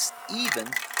 weeks even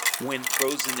when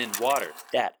frozen in water.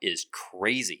 That is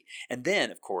crazy. And then,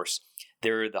 of course,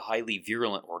 there are the highly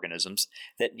virulent organisms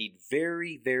that need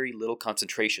very, very little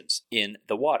concentrations in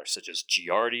the water, such as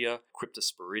Giardia,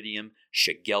 Cryptosporidium,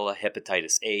 Shigella,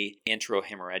 Hepatitis A,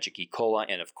 Enterohemorrhagic E. coli,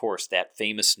 and of course that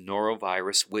famous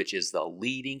norovirus, which is the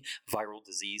leading viral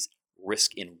disease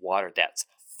risk in water that's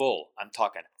full, I'm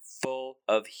talking full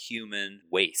of human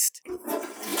waste.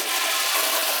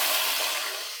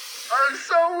 I'm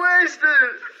so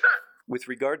wasted! With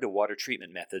regard to water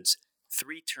treatment methods,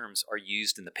 3 terms are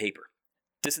used in the paper.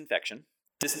 Disinfection,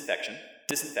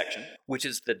 which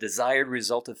is the desired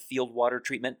result of field water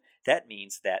treatment. That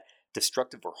means that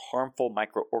destructive or harmful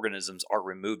microorganisms are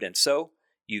removed, and so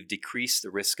you've decreased the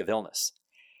risk of illness.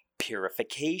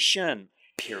 Purification.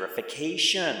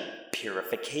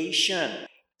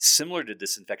 Similar to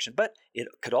disinfection, but it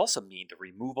could also mean the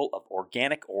removal of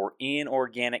organic or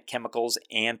inorganic chemicals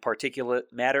and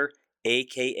particulate matter,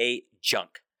 aka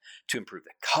junk, to improve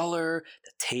the color,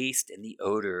 the taste, and the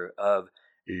odor of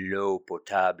l'eau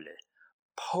potable.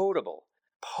 Potable.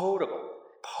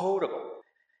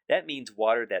 That means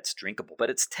water that's drinkable, but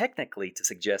it's technically to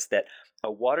suggest that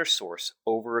a water source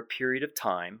over a period of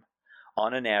time,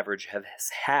 on an average, has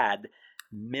had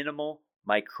minimal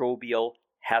microbial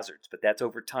hazards, but that's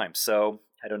over time. So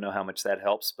I don't know how much that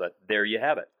helps, but there you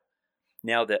have it.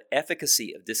 Now, the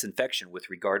efficacy of disinfection with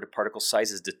regard to particle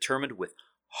size is determined with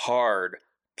hard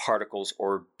particles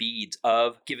or beads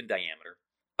of given diameter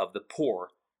of the pore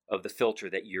of the filter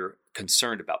that you're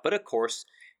concerned about. But of course,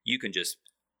 you can just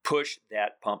push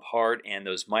that pump hard, and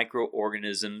those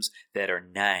microorganisms that are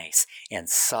nice and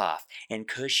soft and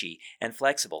cushy and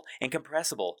flexible and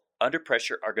compressible under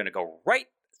pressure are going to go right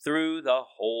through the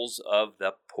holes of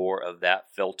the pore of that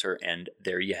filter, and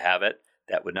there you have it.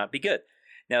 That would not be good.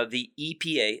 Now, the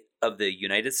EPA of the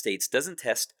United States doesn't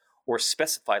test or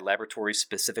specify laboratories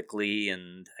specifically,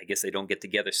 and I guess they don't get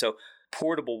together. So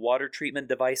portable water treatment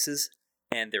devices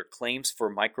and their claims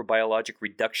for microbiologic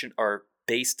reduction are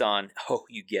based on, oh,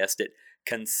 you guessed it,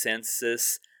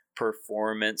 consensus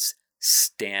performance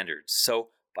standards. So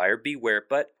buyer beware,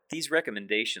 but these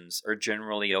recommendations are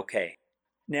generally okay.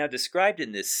 Now, described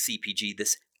in this CPG,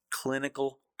 this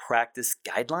clinical practice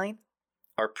guideline,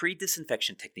 are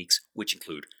pre-disinfection techniques, which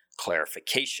include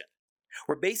clarification.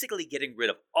 We're basically getting rid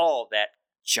of all that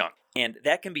junk, and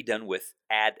that can be done with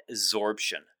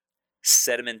adsorption,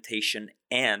 sedimentation,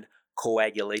 and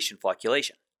coagulation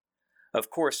flocculation. Of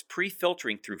course,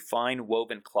 pre-filtering through fine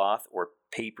woven cloth or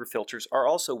paper filters are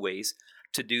also ways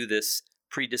to do this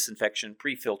pre-disinfection,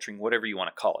 pre-filtering, whatever you want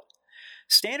to call it.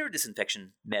 Standard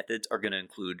disinfection methods are going to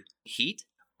include heat,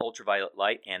 ultraviolet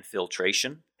light, and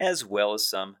filtration, as well as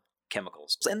some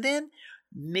chemicals. And then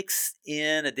mix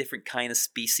in a different kind of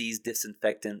species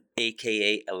disinfectant,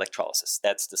 aka electrolysis.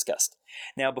 That's discussed.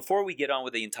 Now, before we get on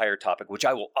with the entire topic, which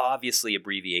I will obviously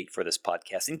abbreviate for this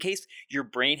podcast, in case your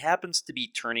brain happens to be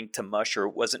turning to mush or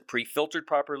wasn't pre-filtered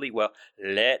properly, well,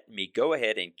 let me go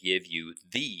ahead and give you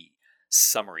the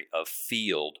summary of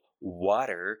field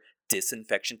water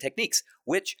disinfection techniques,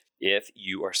 which, if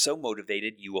you are so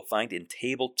motivated, you will find in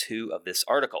Table 2 of this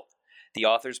article. The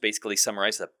authors basically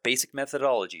summarize the basic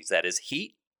methodologies, that is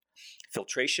heat,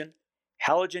 filtration,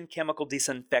 halogen chemical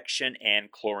disinfection,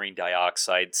 and chlorine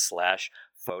dioxide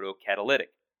 / photocatalytic.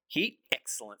 Heat,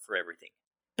 excellent for everything.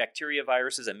 Bacteria,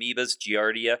 viruses, amoebas,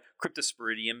 giardia,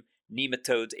 cryptosporidium,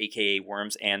 nematodes, aka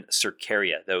worms, and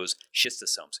cercaria, those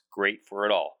schistosomes, great for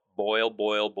it all. Boil,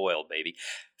 boil, boil, baby.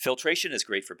 Filtration is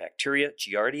great for bacteria,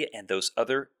 giardia, and those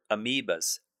other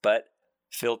amoebas, but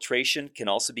filtration can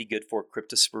also be good for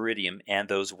cryptosporidium and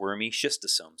those wormy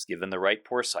schistosomes, given the right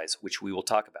pore size, which we will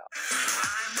talk about.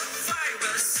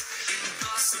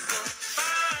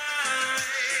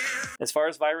 As far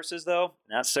as viruses, though,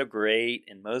 not so great,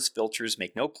 and most filters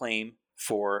make no claim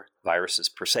for viruses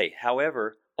per se.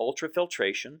 However,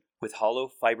 ultrafiltration with hollow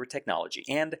fiber technology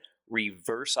and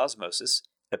reverse osmosis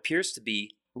appears to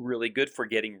be really good for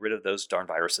getting rid of those darn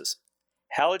viruses.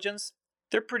 Halogens,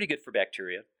 they're pretty good for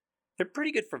bacteria. They're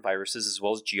pretty good for viruses as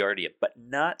well as giardia, but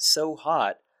not so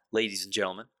hot, ladies and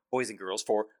gentlemen, boys and girls,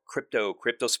 for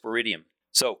cryptosporidium.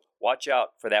 So watch out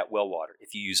for that well water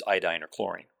if you use iodine or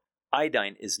chlorine.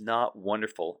 Iodine is not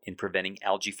wonderful in preventing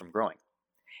algae from growing.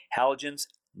 Halogens,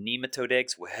 nematode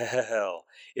eggs, well,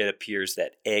 it appears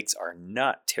that eggs are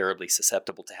not terribly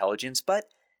susceptible to halogens, but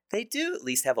they do at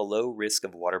least have a low risk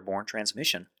of waterborne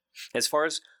transmission. As far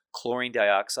as chlorine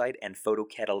dioxide and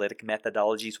photocatalytic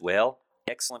methodologies, well,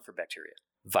 excellent for bacteria,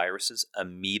 viruses,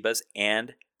 amoebas,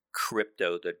 and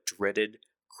the dreaded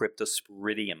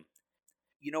cryptosporidium.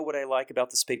 You know what I like about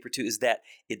this paper too is that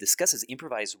it discusses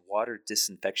improvised water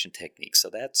disinfection techniques. So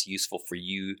that's useful for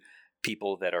you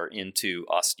people that are into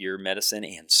austere medicine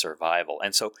and survival.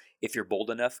 And so if you're bold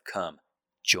enough, come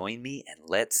join me and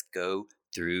let's go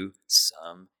through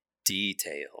some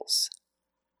details.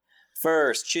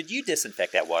 First, should you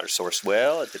disinfect that water source?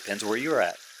 Well, it depends where you're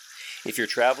at. If you're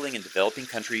traveling in developing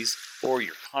countries or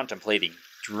you're contemplating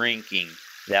drinking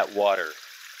that water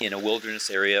in a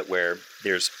wilderness area where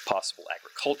there's possible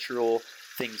agricultural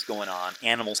things going on,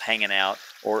 animals hanging out,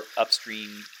 or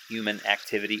upstream human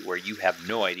activity where you have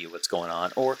no idea what's going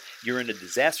on, or you're in a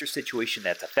disaster situation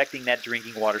that's affecting that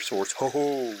drinking water source,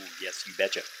 oh, yes, you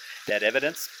betcha. That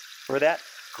evidence for that?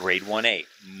 Grade 1A,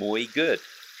 muy good.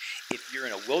 If you're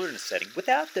in a wilderness setting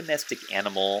without domestic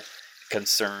animal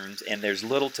concerns and there's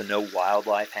little to no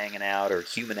wildlife hanging out or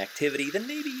human activity, then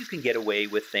maybe you can get away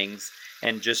with things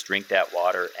and just drink that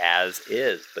water as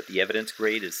is. But the evidence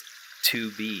grade is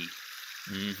 2B.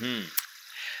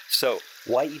 So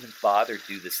why even bother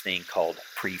do this thing called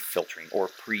pre-filtering or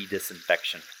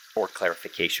pre-disinfection or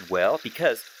clarification? Well,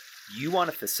 because you want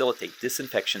to facilitate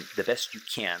disinfection the best you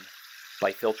can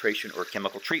by filtration or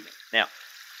chemical treatment. Now,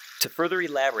 to further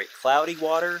elaborate, cloudy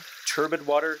water, turbid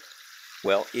water,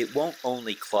 well, it won't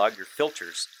only clog your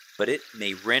filters, but it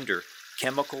may render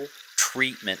chemical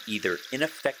treatment either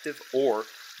ineffective or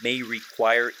may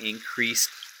require increased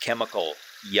chemical.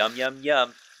 Yum, yum,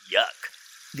 yum, yuck.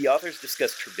 The authors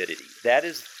discuss turbidity. That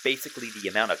is basically the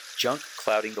amount of junk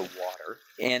clouding the water,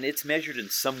 and it's measured in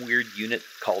some weird unit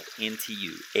called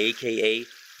NTU, aka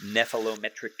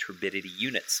nephelometric turbidity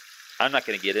units. I'm not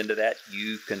going to get into that.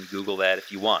 You can Google that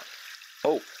if you want.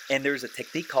 Oh, and there's a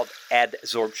technique called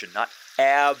adsorption, not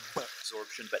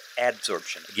absorption, but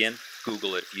adsorption. Again,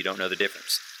 Google it if you don't know the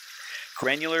difference.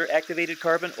 Granular activated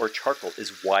carbon or charcoal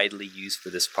is widely used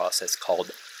for this process called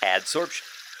adsorption.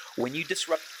 When you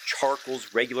disrupt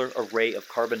charcoal's regular array of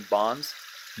carbon bonds,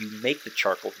 you make the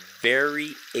charcoal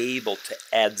very able to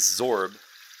adsorb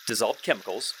dissolved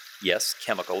chemicals. Yes,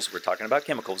 chemicals. We're talking about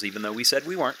chemicals, even though we said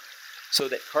we weren't. So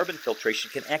that carbon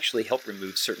filtration can actually help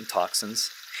remove certain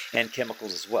toxins and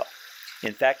chemicals as well.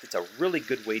 In fact, it's a really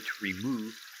good way to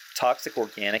remove toxic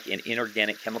organic and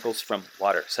inorganic chemicals from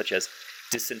water, such as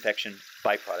disinfection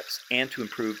byproducts, and to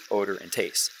improve odor and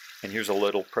taste. And here's a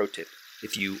little pro tip.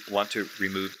 If you want to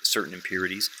remove certain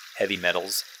impurities, heavy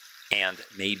metals, and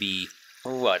maybe,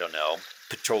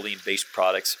 petroleum-based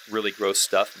products, really gross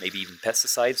stuff, maybe even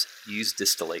pesticides, use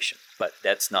distillation. But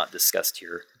that's not discussed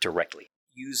here directly.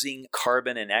 Using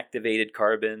carbon and activated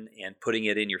carbon and putting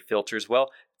it in your filters,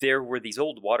 well, there were these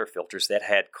old water filters that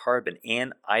had carbon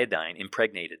and iodine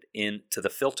impregnated into the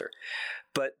filter.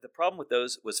 But the problem with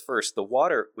those was, first, the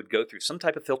water would go through some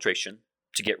type of filtration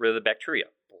to get rid of the bacteria.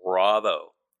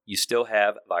 Bravo! You still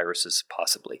have viruses,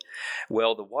 possibly.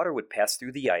 Well, the water would pass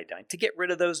through the iodine to get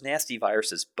rid of those nasty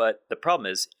viruses, but the problem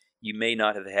is you may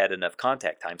not have had enough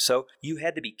contact time. So you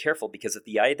had to be careful, because if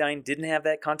the iodine didn't have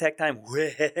that contact time,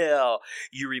 well,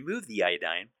 you remove the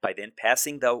iodine by then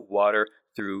passing the water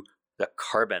through the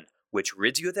carbon, which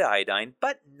rids you of the iodine,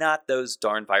 but not those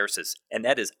darn viruses. And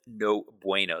that is no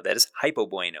bueno. That is hypo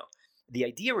bueno. The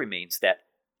idea remains that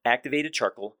activated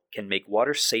charcoal can make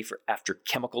water safer after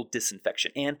chemical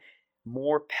disinfection and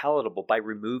more palatable by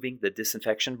removing the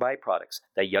disinfection byproducts,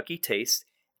 the yucky taste,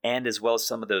 and as well as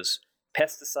some of those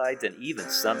pesticides and even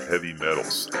some heavy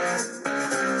metals.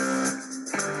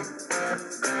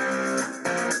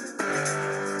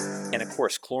 And of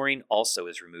course, chlorine also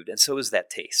is removed, and so is that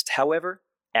taste. However,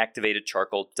 activated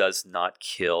charcoal does not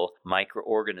kill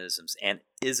microorganisms and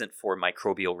isn't for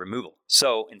microbial removal.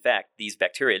 So, in fact, these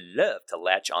bacteria love to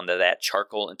latch onto that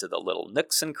charcoal into the little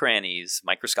nooks and crannies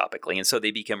microscopically, and so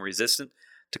they become resistant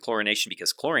to chlorination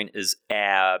because chlorine is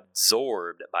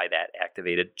absorbed by that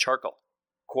activated charcoal.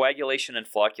 Coagulation and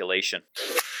flocculation.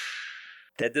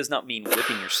 That does not mean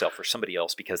whipping yourself or somebody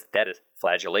else, because that is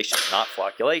flagellation, not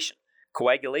flocculation.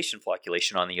 Coagulation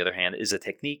flocculation, on the other hand, is a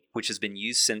technique which has been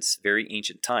used since very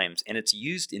ancient times, and it's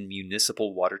used in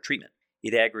municipal water treatment.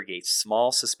 It aggregates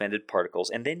small suspended particles,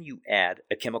 and then you add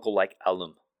a chemical like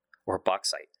alum or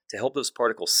bauxite to help those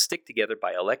particles stick together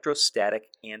by electrostatic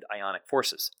and ionic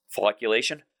forces.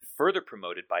 Flocculation, further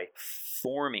promoted by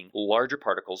forming larger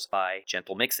particles by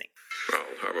gentle mixing.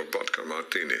 I'll have a vodka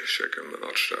martini, shaken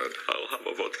not stirred. I'll have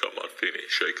a vodka martini,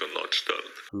 shaken not stirred.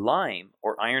 Lime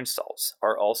or iron salts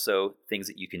are also things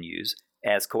that you can use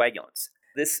as coagulants.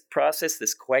 This process,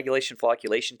 this coagulation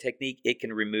flocculation technique, it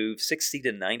can remove 60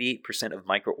 to 98% of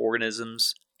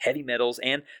microorganisms, heavy metals,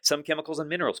 and some chemicals and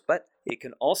minerals, but it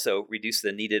can also reduce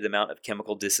the needed amount of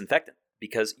chemical disinfectant,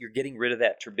 because you're getting rid of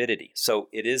that turbidity. So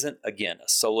it isn't, again, a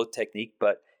solo technique,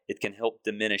 but it can help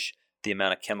diminish the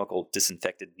amount of chemical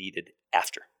disinfectant needed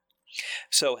after.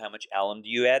 So how much alum do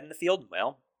you add in the field?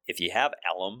 Well, if you have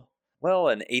alum, well,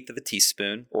 1/8 of a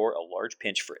teaspoon or a large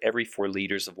pinch for every 4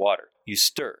 liters of water. You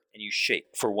stir and you shake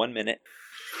for 1 minute.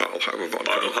 I'll have a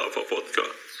vodka.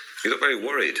 You look very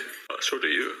worried. So do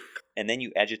you. And then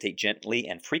you agitate gently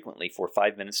and frequently for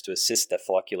 5 minutes to assist the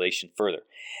flocculation further.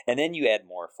 And then you add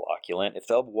more flocculant if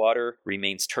the water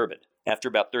remains turbid. After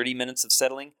about 30 minutes of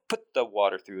settling, put the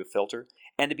water through a filter.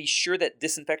 And to be sure that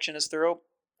disinfection is thorough,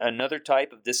 another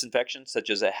type of disinfection, such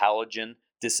as a halogen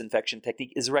disinfection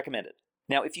technique, is recommended.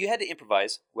 Now, if you had to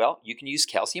improvise, well, you can use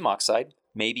calcium oxide,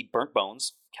 maybe burnt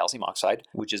bones, calcium oxide,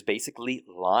 which is basically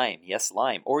lime. Yes,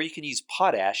 lime. Or you can use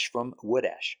potash from wood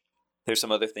ash. There's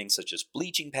some other things such as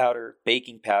bleaching powder,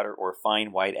 baking powder, or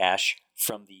fine white ash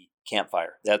from the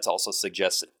campfire. That's also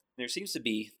suggested. There seems to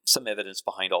be some evidence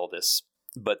behind all this,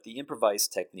 but the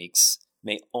improvised techniques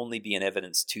may only be an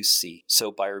evidence to see,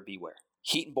 so buyer beware.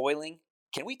 Heat and boiling,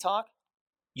 can we talk?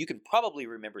 You can probably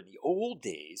remember in the old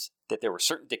days that there were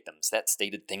certain dictums that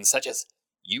stated things such as,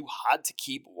 you had to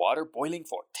keep water boiling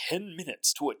for 10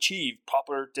 minutes to achieve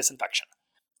proper disinfection.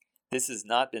 This has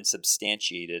not been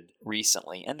substantiated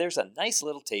recently, and there's a nice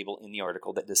little table in the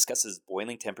article that discusses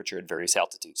boiling temperature at various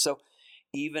altitudes. So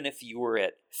even if you were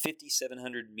at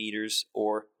 5,700 meters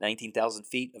or 19,000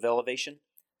 feet of elevation,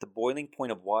 the boiling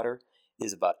point of water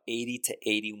is about 80 to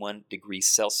 81 degrees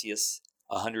Celsius,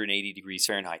 180 degrees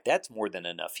Fahrenheit. That's more than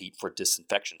enough heat for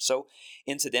disinfection. So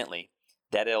incidentally,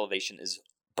 that elevation is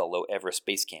below Everest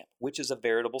Base Camp, which is a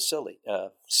veritable city.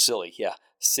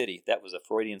 That was a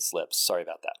Freudian slip. Sorry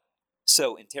about that.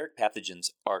 So enteric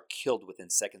pathogens are killed within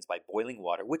seconds by boiling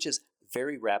water, which is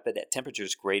very rapid at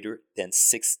temperatures greater than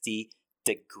 60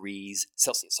 degrees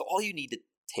Celsius. So all you need to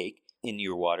take in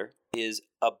your water is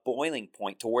a boiling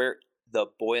point to where the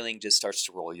boiling just starts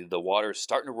to roll. The water is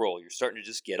starting to roll. You're starting to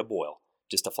just get a boil,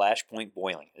 just a flash point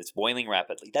boiling. It's boiling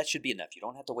rapidly. That should be enough. You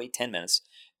don't have to wait 10 minutes.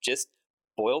 Just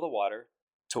boil the water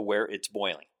to where it's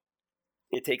boiling.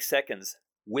 It takes seconds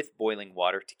with boiling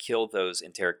water to kill those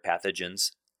enteric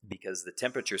pathogens because the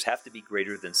temperatures have to be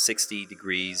greater than 60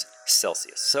 degrees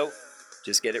Celsius. So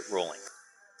just get it rolling.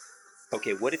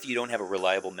 Okay, what if you don't have a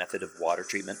reliable method of water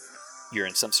treatment? You're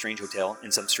in some strange hotel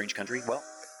in some strange country? Well,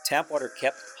 tap water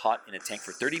kept hot in a tank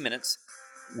for 30 minutes,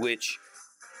 which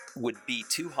would be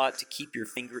too hot to keep your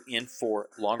finger in for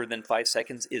longer than 5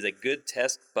 seconds, is a good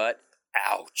test, but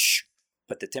ouch.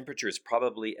 But the temperature is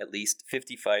probably at least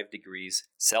 55 degrees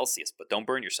Celsius, but don't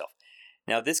burn yourself.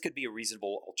 Now, this could be a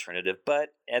reasonable alternative, but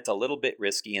it's a little bit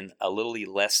risky and a little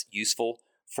less useful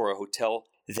for a hotel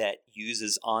that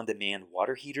uses on-demand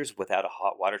water heaters without a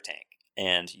hot water tank.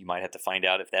 And you might have to find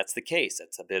out if that's the case.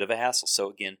 That's a bit of a hassle. So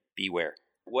again, beware.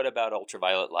 What about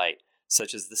ultraviolet light,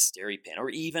 such as the SteriPen or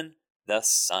even the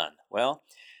sun? Well,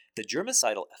 the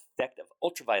germicidal effect of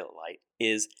ultraviolet light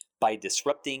is by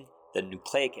disrupting the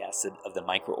nucleic acid of the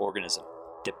microorganism,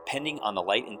 depending on the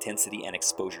light intensity and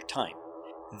exposure time.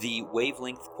 The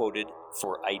wavelength quoted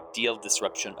for ideal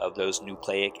disruption of those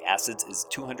nucleic acids is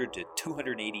 200 to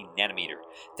 280 nanometer.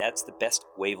 That's the best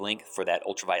wavelength for that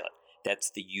ultraviolet. That's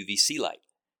the UVC light.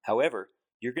 However,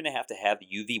 you're going to have the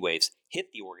UV waves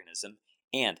hit the organism,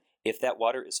 and if that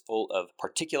water is full of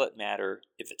particulate matter,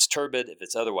 if it's turbid, if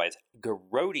it's otherwise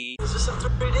grody, is this in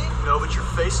 3D? No, but your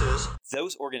face is.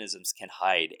 Those organisms can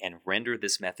hide and render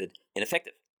this method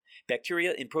ineffective.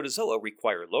 Bacteria in protozoa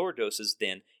require lower doses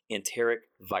than enteric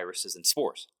viruses and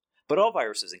spores. But all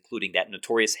viruses, including that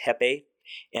notorious Hep A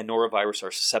and norovirus,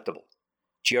 are susceptible.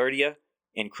 Giardia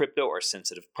and Crypto are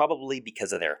sensitive, probably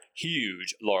because of their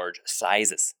huge, large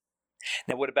sizes.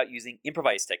 Now, what about using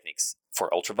improvised techniques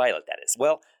for ultraviolet, that is?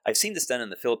 Well, I've seen this done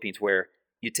in the Philippines where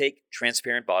you take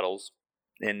transparent bottles,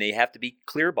 and they have to be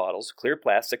clear bottles, clear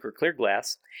plastic or clear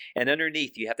glass, and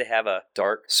underneath you have to have a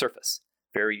dark surface,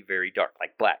 very, very dark,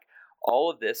 like black. All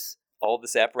of this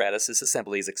apparatus, this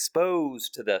assembly, is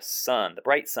exposed to the sun, the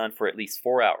bright sun, for at least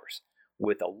 4 hours,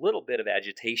 with a little bit of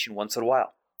agitation once in a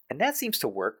while. And that seems to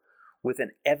work with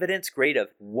an evidence grade of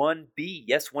 1B,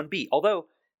 yes, 1B, although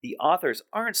the authors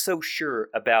aren't so sure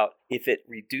about if it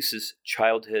reduces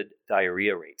childhood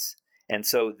diarrhea rates. And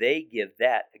so they give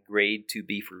that a grade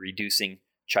 2B for reducing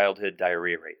childhood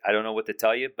diarrhea rate. I don't know what to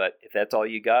tell you, but if that's all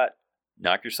you got,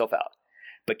 knock yourself out.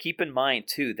 But keep in mind,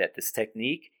 too, that this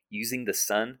technique, using the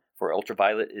sun for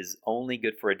ultraviolet, is only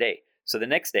good for a day. So the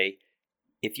next day,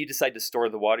 if you decide to store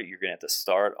the water, you're going to have to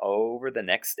start over the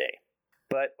next day.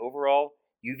 But overall,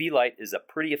 UV light is a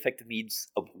pretty effective means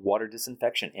of water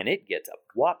disinfection, and it gets a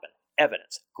whopping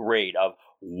evidence grade of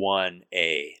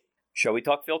 1A. Shall we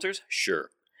talk filters? Sure.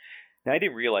 Now, I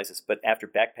didn't realize this, but after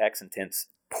backpacks and tents,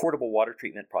 portable water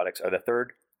treatment products are the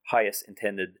third highest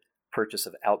intended purchase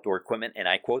of outdoor equipment, and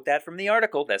I quote that from the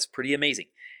article. That's pretty amazing.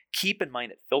 Keep in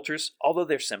mind that filters, although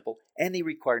they're simple and they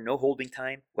require no holding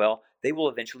time, well, they will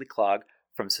eventually clog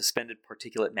from suspended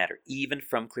particulate matter, even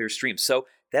from clear streams. So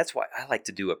that's why I like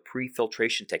to do a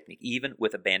pre-filtration technique, even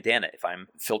with a bandana if I'm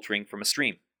filtering from a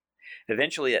stream.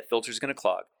 Eventually, that filter is going to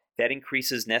clog. That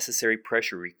increases necessary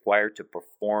pressure required to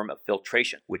perform a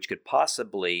filtration, which could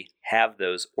possibly have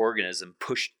those organisms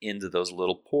pushed into those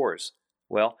little pores.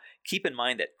 Well, keep in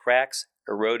mind that cracks,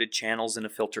 eroded channels in a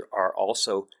filter are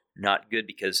also not good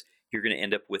because you're going to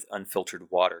end up with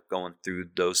unfiltered water going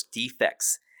through those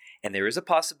defects. And there is a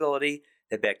possibility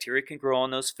that bacteria can grow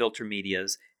on those filter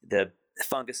medias. The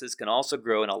funguses can also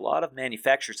grow, and a lot of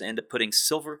manufacturers end up putting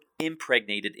silver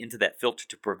impregnated into that filter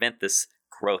to prevent this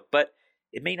growth. But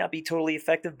it may not be totally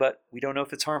effective, but we don't know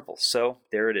if it's harmful. So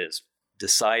there it is.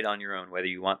 Decide on your own whether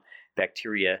you want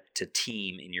bacteria to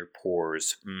teem in your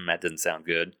pores. That doesn't sound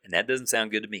good, and that doesn't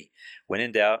sound good to me. When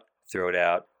in doubt, throw it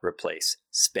out, replace.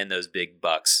 Spend those big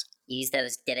bucks. Use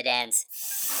those dividends.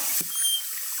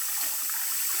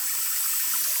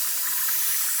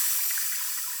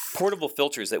 Portable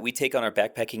filters that we take on our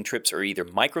backpacking trips are either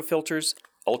microfilters,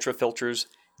 ultrafilters,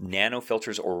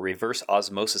 nanofilters, or reverse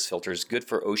osmosis filters, good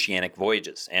for oceanic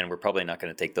voyages. And we're probably not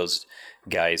going to take those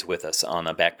guys with us on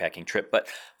a backpacking trip. But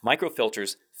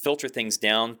microfilters filter things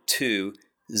down to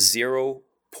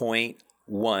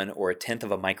 0.1 or a tenth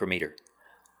of a micrometer.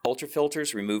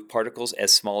 Ultrafilters remove particles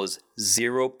as small as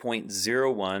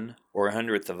 0.01 or a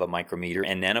hundredth of a micrometer.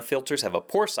 And nanofilters have a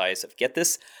pore size of, get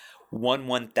this,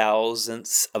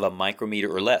 1/1000th of a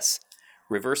micrometer or less.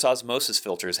 Reverse osmosis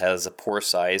filters has a pore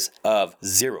size of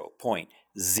 0.000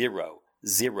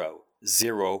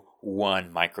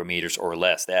 0.01 micrometers or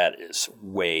less. That is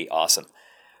way awesome.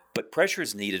 But pressure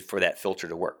is needed for that filter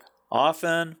to work.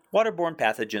 Often, waterborne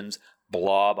pathogens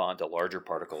blob onto larger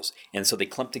particles, and so they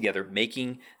clump together,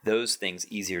 making those things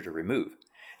easier to remove.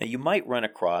 Now, you might run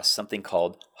across something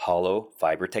called hollow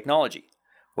fiber technology.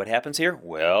 What happens here?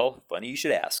 Well, funny you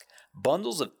should ask.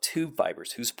 Bundles of tube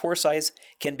fibers whose pore size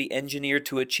can be engineered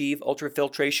to achieve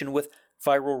ultrafiltration with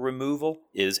viral removal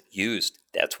is used.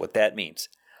 That's what that means.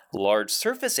 Large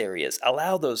surface areas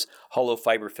allow those hollow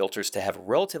fiber filters to have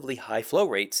relatively high flow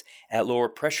rates at lower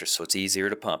pressure, so it's easier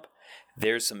to pump.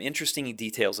 There's some interesting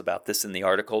details about this in the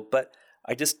article, but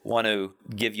I just want to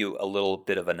give you a little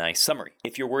bit of a nice summary.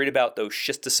 If you're worried about those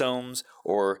schistosomes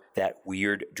or that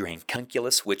weird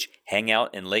drancunculus which hang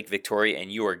out in Lake Victoria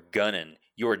and you are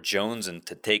jonesing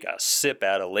to take a sip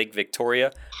out of Lake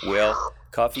Victoria, well,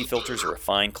 coffee filters or a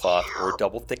fine cloth or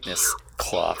double thickness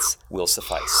cloths will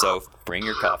suffice. So bring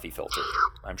your coffee filter.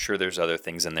 I'm sure there's other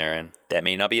things in there and that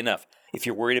may not be enough. If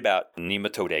you're worried about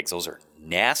nematode eggs, those are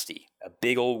nasty, a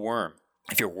big old worm.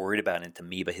 If you're worried about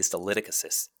Entamoeba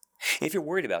histolyticus, if you're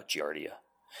worried about Giardia,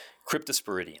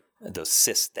 Cryptosporidium, those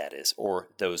cysts that is, or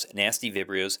those nasty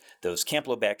Vibrios, those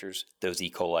Campylobacters, those E.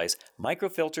 coli's,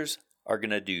 microfilters are going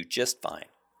to do just fine.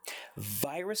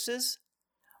 Viruses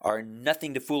are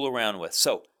nothing to fool around with,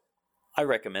 so I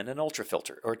recommend an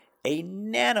ultrafilter or a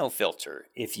nanofilter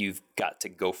if you've got to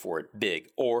go for it big,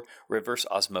 or reverse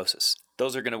osmosis.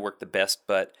 Those are going to work the best,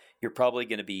 but you're probably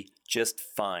going to be just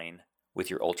fine with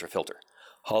your ultrafilter.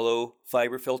 Hollow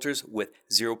fiber filters with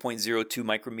 0.02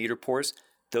 micrometer pores,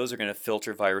 those are going to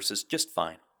filter viruses just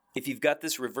fine. If you've got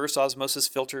this reverse osmosis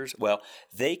filters, well,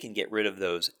 they can get rid of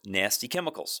those nasty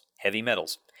chemicals, heavy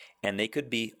metals, and they could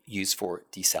be used for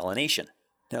desalination.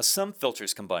 Now, some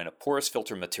filters combine a porous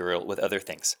filter material with other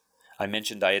things. I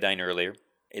mentioned iodine earlier.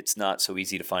 It's not so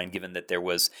easy to find given that there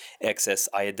was excess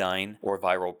iodine or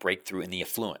viral breakthrough in the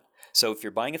effluent. So if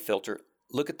you're buying a filter,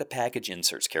 look at the package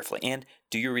inserts carefully and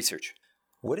do your research.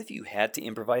 What if you had to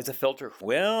improvise a filter?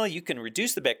 Well, you can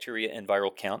reduce the bacteria and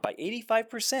viral count by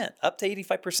 85%, up to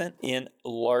 85% in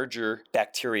larger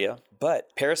bacteria. But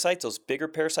parasites, those bigger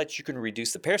parasites, you can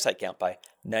reduce the parasite count by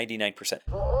 99%.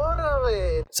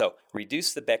 So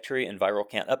reduce the bacteria and viral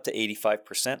count up to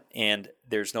 85%, and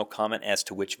there's no comment as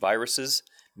to which viruses.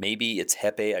 Maybe it's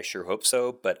Hep A, I sure hope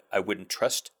so, but I wouldn't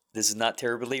trust. This is not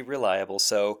terribly reliable,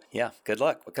 so yeah, good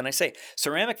luck. What can I say?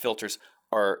 Ceramic filters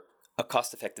are a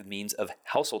cost-effective means of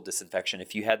household disinfection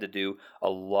if you had to do a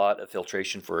lot of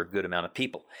filtration for a good amount of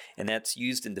people. And that's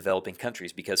used in developing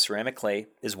countries because ceramic clay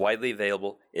is widely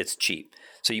available, it's cheap.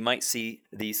 So you might see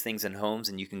these things in homes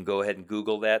and you can go ahead and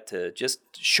Google that to just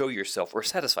show yourself or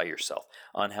satisfy yourself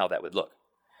on how that would look.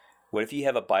 What if you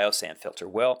have a biosand filter?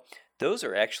 Well, those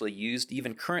are actually used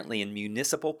even currently in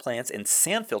municipal plants, and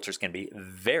sand filters can be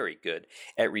very good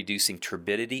at reducing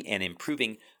turbidity and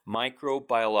improving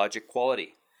microbiologic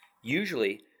quality.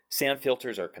 Usually, sand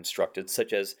filters are constructed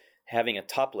such as having a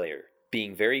top layer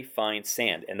being very fine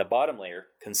sand and the bottom layer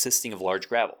consisting of large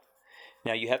gravel.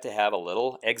 Now you have to have a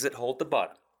little exit hole at the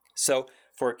bottom. So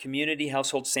for a community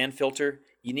household sand filter,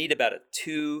 you need about a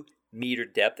 2-meter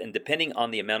depth, and depending on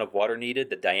the amount of water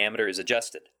needed, the diameter is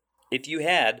adjusted. If you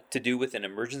had to do with an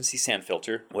emergency sand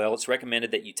filter, well, it's recommended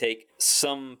that you take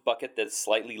some bucket that's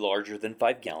slightly larger than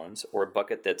 5 gallons or a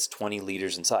bucket that's 20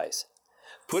 liters in size.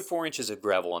 Put 4 inches of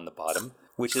gravel on the bottom,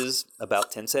 which is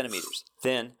about 10 centimeters.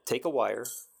 Then take a wire,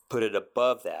 put it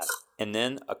above that, and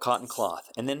then a cotton cloth,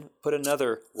 and then put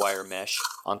another wire mesh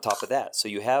on top of that. So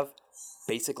you have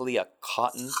basically a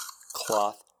cotton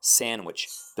cloth sandwich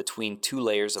between 2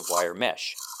 layers of wire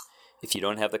mesh. If you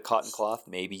don't have the cotton cloth,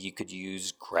 maybe you could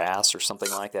use grass or something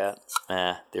like that.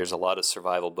 There's a lot of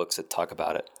survival books that talk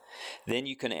about it. Then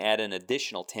you can add an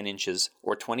additional 10 inches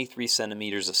or 23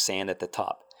 centimeters of sand at the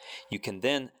top. You can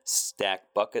then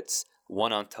stack buckets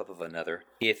one on top of another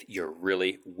if you're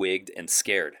really wigged and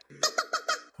scared.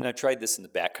 And I tried this in the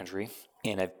backcountry,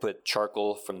 and I've put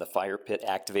charcoal from the fire pit,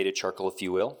 activated charcoal if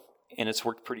you will, and it's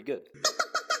worked pretty good.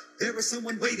 There is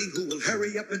someone waiting who will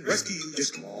hurry up and rescue you.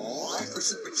 Just call for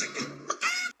Super Chicken.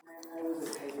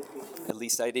 At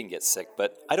least I didn't get sick,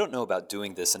 but I don't know about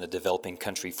doing this in a developing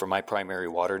country for my primary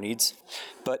water needs.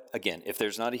 But again, if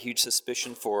there's not a huge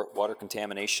suspicion for water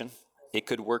contamination, it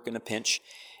could work in a pinch,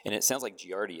 and it sounds like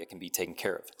Giardia can be taken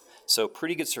care of. So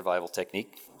pretty good survival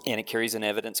technique, and it carries an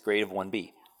evidence grade of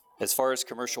 1B. As far as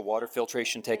commercial water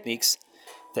filtration techniques,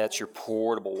 that's your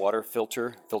portable water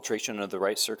filter. Filtration under the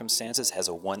right circumstances has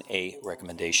a 1A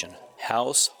recommendation.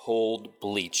 Household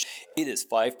bleach. It is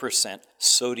 5%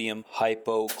 sodium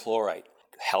hypochlorite.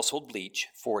 household bleach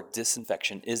for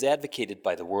disinfection is advocated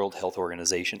by the World Health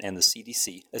Organization and the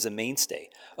CDC as a mainstay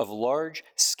of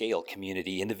large-scale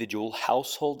community, individual,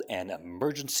 household, and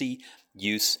emergency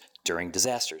use during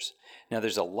disasters. Now,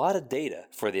 there's a lot of data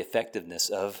for the effectiveness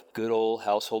of good old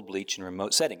household bleach in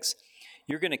remote settings.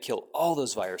 You're going to kill all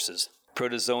those viruses.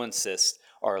 Protozoan cysts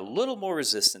are a little more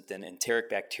resistant than enteric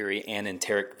bacteria and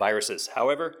enteric viruses.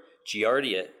 However,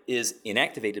 Giardia is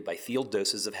inactivated by field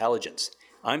doses of halogens.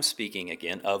 I'm speaking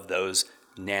again of those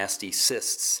nasty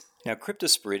cysts. Now,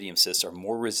 Cryptosporidium cysts are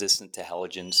more resistant to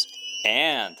halogens,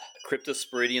 and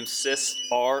Cryptosporidium cysts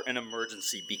are an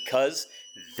emergency because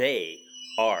they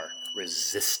are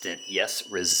resistant. Yes,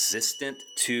 resistant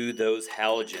to those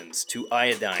halogens, to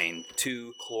iodine,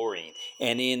 to chlorine.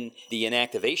 And in the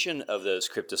inactivation of those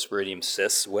Cryptosporidium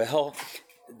cysts, well,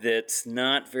 that's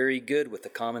not very good with the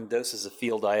common doses of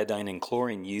field iodine and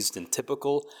chlorine used in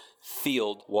typical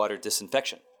field water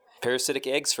disinfection. Parasitic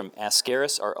eggs from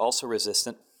Ascaris are also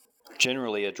resistant.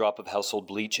 Generally, a drop of household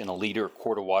bleach in a liter or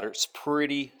quart of water is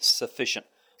pretty sufficient.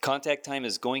 Contact time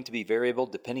is going to be variable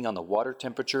depending on the water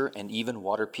temperature and even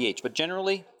water pH, but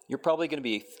generally, you're probably going to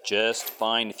be just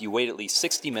fine if you wait at least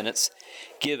 60 minutes,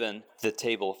 given the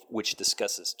table which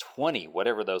discusses 20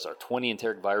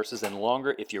 enteric viruses, and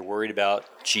longer if you're worried about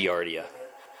Giardia.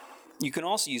 You can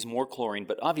also use more chlorine,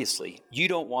 but obviously, you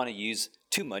don't want to use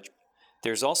too much.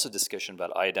 There's also discussion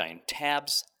about iodine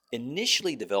tabs,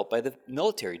 initially developed by the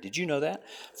military. Did you know that?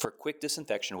 For quick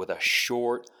disinfection with a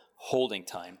short holding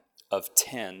time of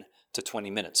 10 to 20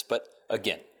 minutes. But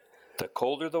again, the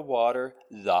colder the water,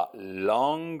 the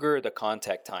longer the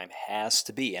contact time has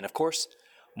to be. And of course,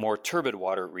 more turbid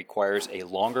water requires a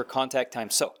longer contact time.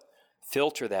 So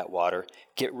filter that water,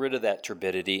 get rid of that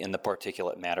turbidity and the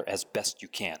particulate matter as best you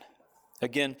can.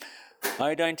 Again,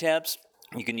 iodine tabs,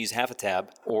 you can use half a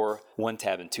tab or 1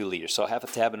 tab in 2 liters. So half a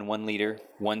tab in 1 liter,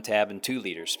 1 tab in 2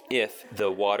 liters if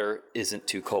the water isn't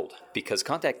too cold. Because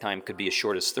contact time could be as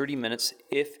short as 30 minutes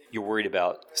if you're worried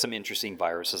about some interesting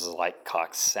viruses like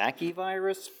Coxsackie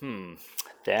virus.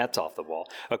 That's off the wall,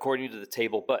 according to the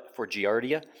table. But for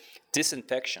Giardia,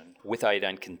 disinfection with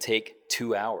iodine can take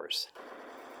 2 hours.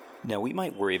 Now, we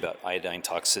might worry about iodine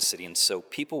toxicity, and so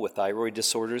people with thyroid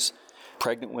disorders,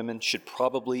 pregnant women should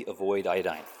probably avoid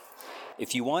iodine.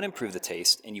 If you want to improve the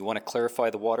taste and you want to clarify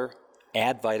the water,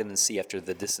 add vitamin C after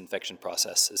the disinfection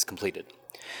process is completed.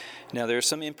 Now, there are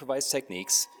some improvised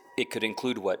techniques. It could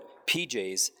include what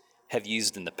PJs have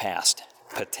used in the past,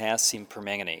 potassium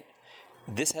permanganate.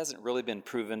 This hasn't really been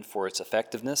proven for its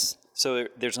effectiveness, so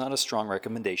there's not a strong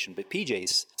recommendation, but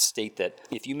PJs state that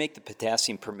if you make the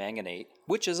potassium permanganate,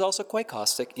 which is also quite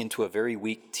caustic, into a very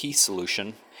weak tea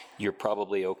solution, you're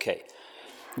probably okay.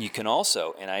 You can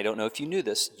also, and I don't know if you knew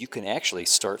this, you can actually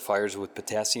start fires with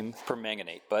potassium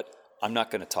permanganate, but I'm not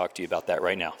going to talk to you about that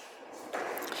right now.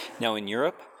 Now, in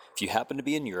Europe, if you happen to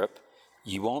be in Europe,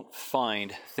 you won't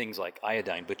find things like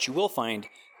iodine, but you will find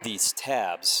these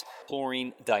tabs,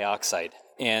 chlorine dioxide,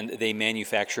 and they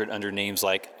manufacture it under names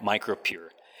like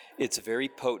Micropure. It's very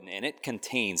potent, and it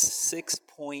contains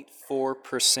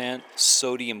 6.4%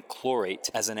 sodium chlorate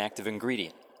as an active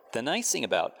ingredient. The nice thing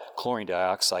about chlorine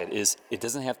dioxide is it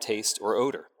doesn't have taste or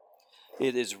odor.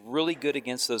 It is really good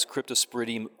against those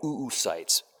Cryptosporidium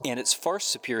oocytes, and it's far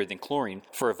superior than chlorine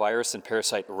for a virus and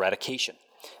parasite eradication.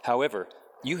 However,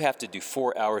 you have to do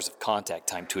 4 hours of contact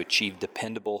time to achieve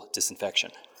dependable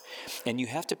disinfection. And you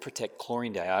have to protect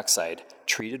chlorine dioxide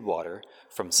treated water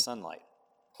from sunlight.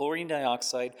 Chlorine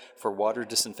dioxide for water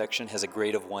disinfection has a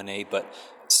grade of 1A, but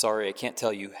sorry, I can't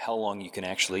tell you how long you can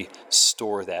actually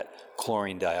store that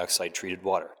chlorine dioxide treated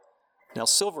water. Now,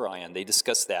 silver ion, they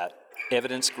discuss that.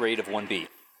 Evidence grade of 1B.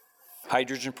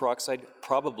 Hydrogen peroxide,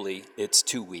 probably it's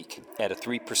too weak. At a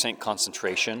 3%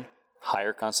 concentration,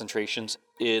 higher concentrations,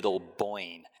 it'll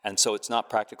boin. And so it's not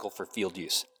practical for field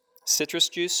use. Citrus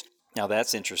juice, now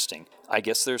that's interesting. I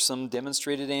guess there's some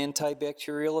demonstrated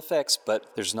antibacterial effects,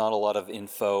 but there's not a lot of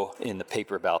info in the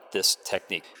paper about this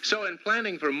technique. So in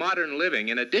planning for modern living,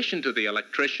 in addition to the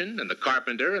electrician and the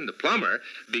carpenter and the plumber,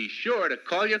 be sure to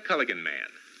call your Culligan man.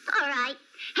 All right.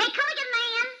 Hey, Culligan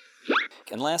man!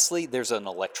 And lastly, there's an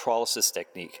electrolysis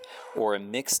technique, or a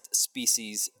mixed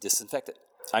species disinfectant.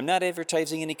 I'm not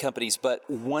advertising any companies, but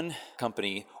one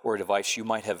company or device you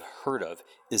might have heard of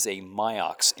is a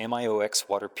Miox, M-I-O-X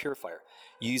water purifier,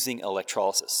 using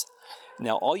electrolysis.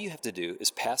 Now, all you have to do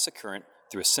is pass a current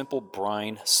through a simple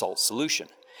brine salt solution.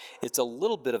 It's a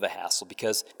little bit of a hassle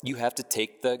because you have to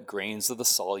take the grains of the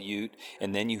solute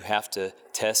and then you have to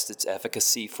test its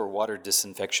efficacy for water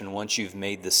disinfection once you've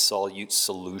made the solute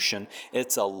solution.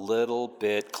 It's a little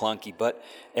bit clunky, but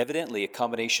evidently a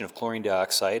combination of chlorine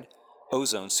dioxide,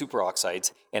 ozone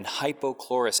superoxides, and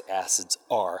hypochlorous acids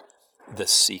are the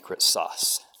secret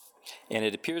sauce. And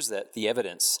it appears that the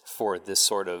evidence for this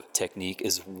sort of technique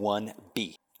is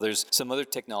 1B. There's some other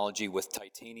technology with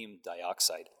titanium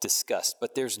dioxide discussed,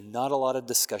 but there's not a lot of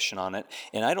discussion on it.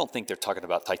 And I don't think they're talking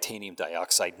about titanium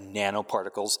dioxide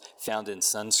nanoparticles found in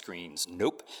sunscreens.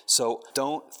 Nope. So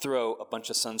don't throw a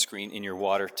bunch of sunscreen in your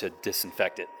water to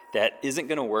disinfect it. That isn't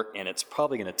going to work, and it's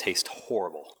probably going to taste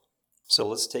horrible. So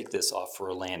let's take this off for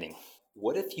a landing.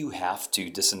 What if you have to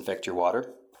disinfect your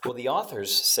water? Well, the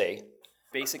authors say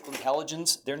basically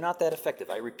halogens, they're not that effective.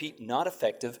 I repeat, not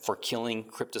effective for killing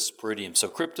Cryptosporidium. So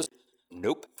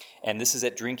nope. And this is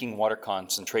at drinking water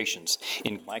concentrations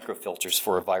in microfilters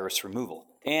for a virus removal.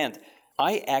 And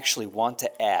I actually want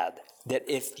to add that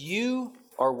if you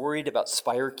are worried about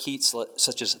spirochetes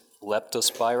such as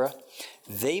Leptospira,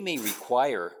 they may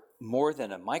require more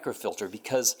than a microfilter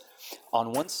because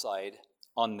on one side,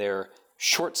 on their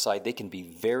short side, they can be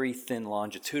very thin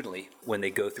longitudinally when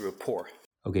they go through a pore.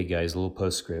 Okay, guys, a little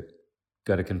postscript.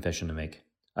 Got a confession to make.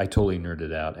 I totally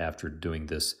nerded out after doing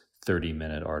this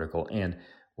 30-minute article, and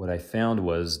what I found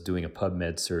was doing a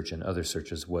PubMed search and other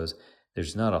searches was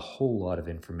there's not a whole lot of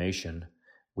information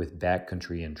with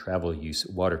backcountry and travel use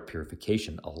water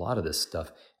purification. A lot of this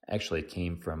stuff actually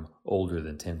came from older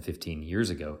than 10, 15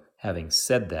 years ago. Having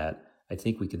said that, I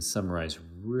think we can summarize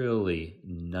really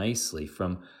nicely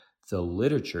from the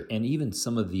literature and even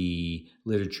some of the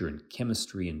literature in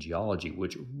chemistry and geology,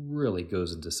 which really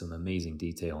goes into some amazing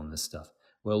detail in this stuff.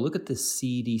 Well, look at the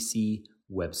CDC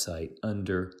website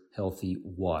under healthy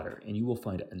water, and you will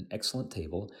find an excellent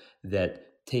table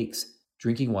that takes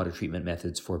drinking water treatment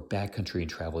methods for backcountry and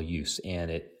travel use,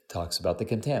 and it talks about the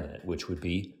contaminant, which would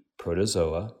be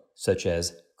protozoa, such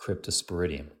as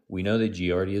Cryptosporidium. We know that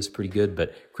Giardia is pretty good,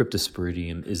 but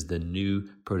Cryptosporidium is the new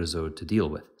protozoa to deal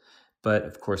with. But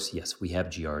of course, yes, we have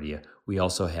Giardia. We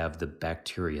also have the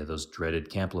bacteria, those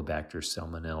dreaded Campylobacter,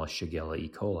 Salmonella, Shigella, E.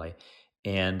 coli,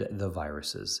 and the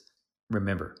viruses.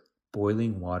 Remember,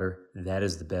 boiling water, that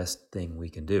is the best thing we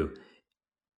can do.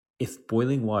 If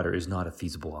boiling water is not a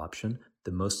feasible option,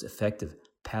 the most effective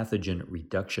pathogen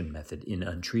reduction method in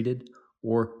untreated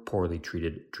or poorly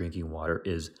treated drinking water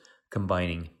is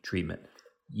combining treatment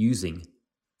using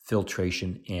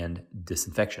filtration and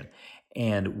disinfection.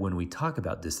 And when we talk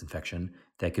about disinfection,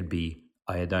 that could be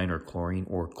iodine or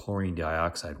chlorine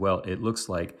dioxide. Well, it looks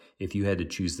like if you had to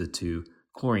choose the two,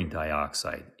 chlorine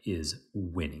dioxide is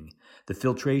winning. The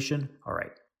filtration, all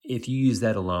right, if you use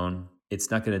that alone, it's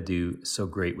not going to do so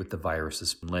great with the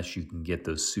viruses unless you can get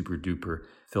those super duper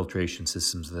filtration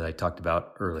systems that I talked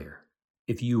about earlier.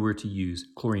 If you were to use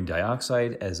chlorine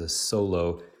dioxide as a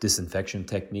solo disinfection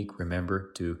technique,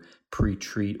 remember to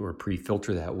pre-treat or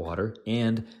pre-filter that water.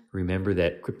 And remember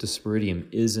that Cryptosporidium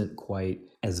isn't quite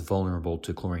as vulnerable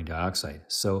to chlorine dioxide.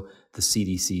 So the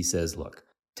CDC says, look,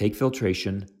 take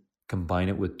filtration, combine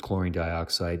it with chlorine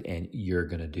dioxide, and you're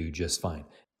going to do just fine.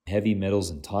 Heavy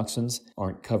metals and toxins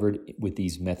aren't covered with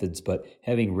these methods, but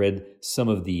having read some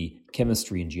of the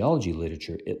chemistry and geology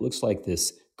literature, it looks like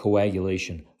this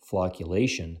coagulation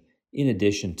flocculation, in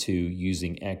addition to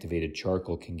using activated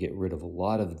charcoal, can get rid of a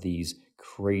lot of these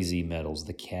crazy metals,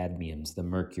 the cadmiums, the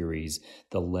mercuries,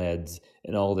 the leads,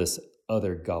 and all this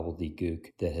other gobbledygook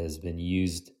that has been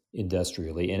used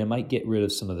industrially. And it might get rid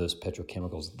of some of those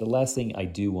petrochemicals. The last thing I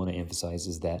do want to emphasize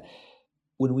is that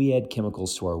when we add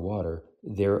chemicals to our water,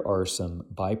 there are some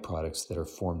byproducts that are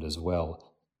formed as well.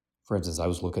 For instance, I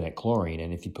was looking at chlorine,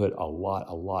 and if you put a lot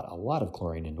of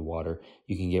chlorine into water,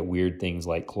 you can get weird things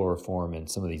like chloroform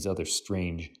and some of these other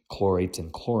strange chlorates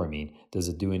and chloramine. Does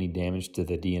it do any damage to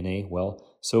the DNA? Well,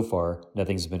 so far,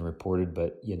 nothing's been reported,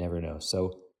 but you never know.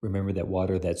 So remember that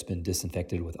water that's been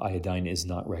disinfected with iodine is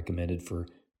not recommended for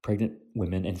pregnant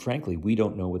women, and frankly, we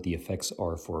don't know what the effects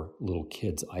are for little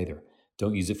kids either.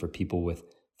 Don't use it for people with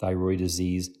thyroid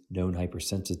disease, known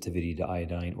hypersensitivity to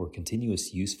iodine, or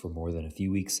continuous use for more than a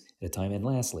few weeks at a time. And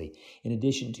lastly, in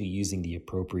addition to using the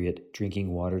appropriate drinking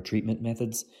water treatment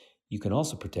methods, you can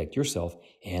also protect yourself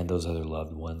and those other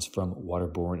loved ones from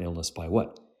waterborne illness by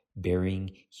what? Burying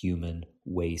human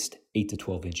waste 8 to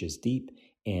 12 inches deep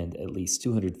and at least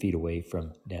 200 feet away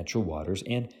from natural waters.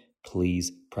 And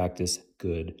please practice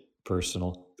good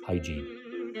personal hygiene.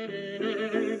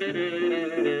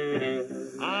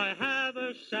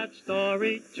 Sad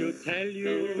story to tell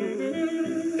you.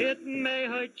 It may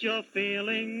hurt your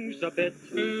feelings a bit.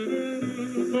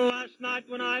 Last night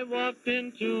when I walked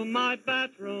into my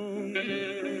bathroom,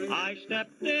 I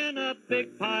stepped in a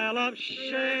big pile of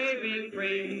shaving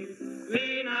cream.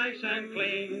 Be nice and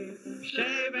clean.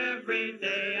 Shave every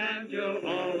day and you'll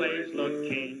always look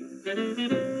keen.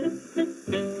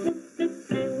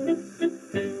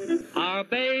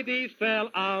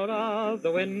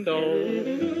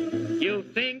 window. You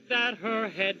think that her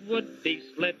head would be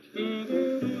split,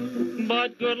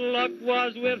 but good luck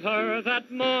was with her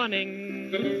that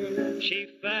morning. She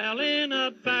fell in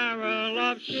a barrel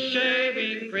of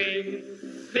shaving cream.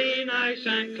 Be nice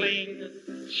and clean,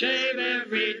 shave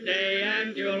every day,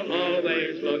 and you'll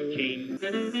always look keen.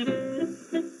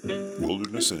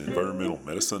 Wilderness and Environmental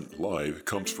Medicine Live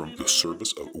comes from the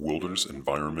Service of Wilderness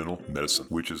Environmental Medicine,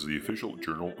 which is the official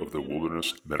journal of the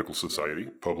Wilderness Medical Society,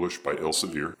 published by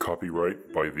Elsevier,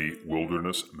 copyright by the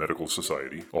Wilderness Medical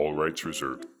Society, all rights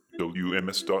reserved.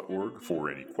 WMS.org for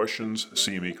any questions,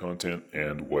 CME content,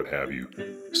 and what have you.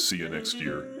 See you next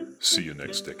year. See you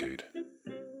next decade.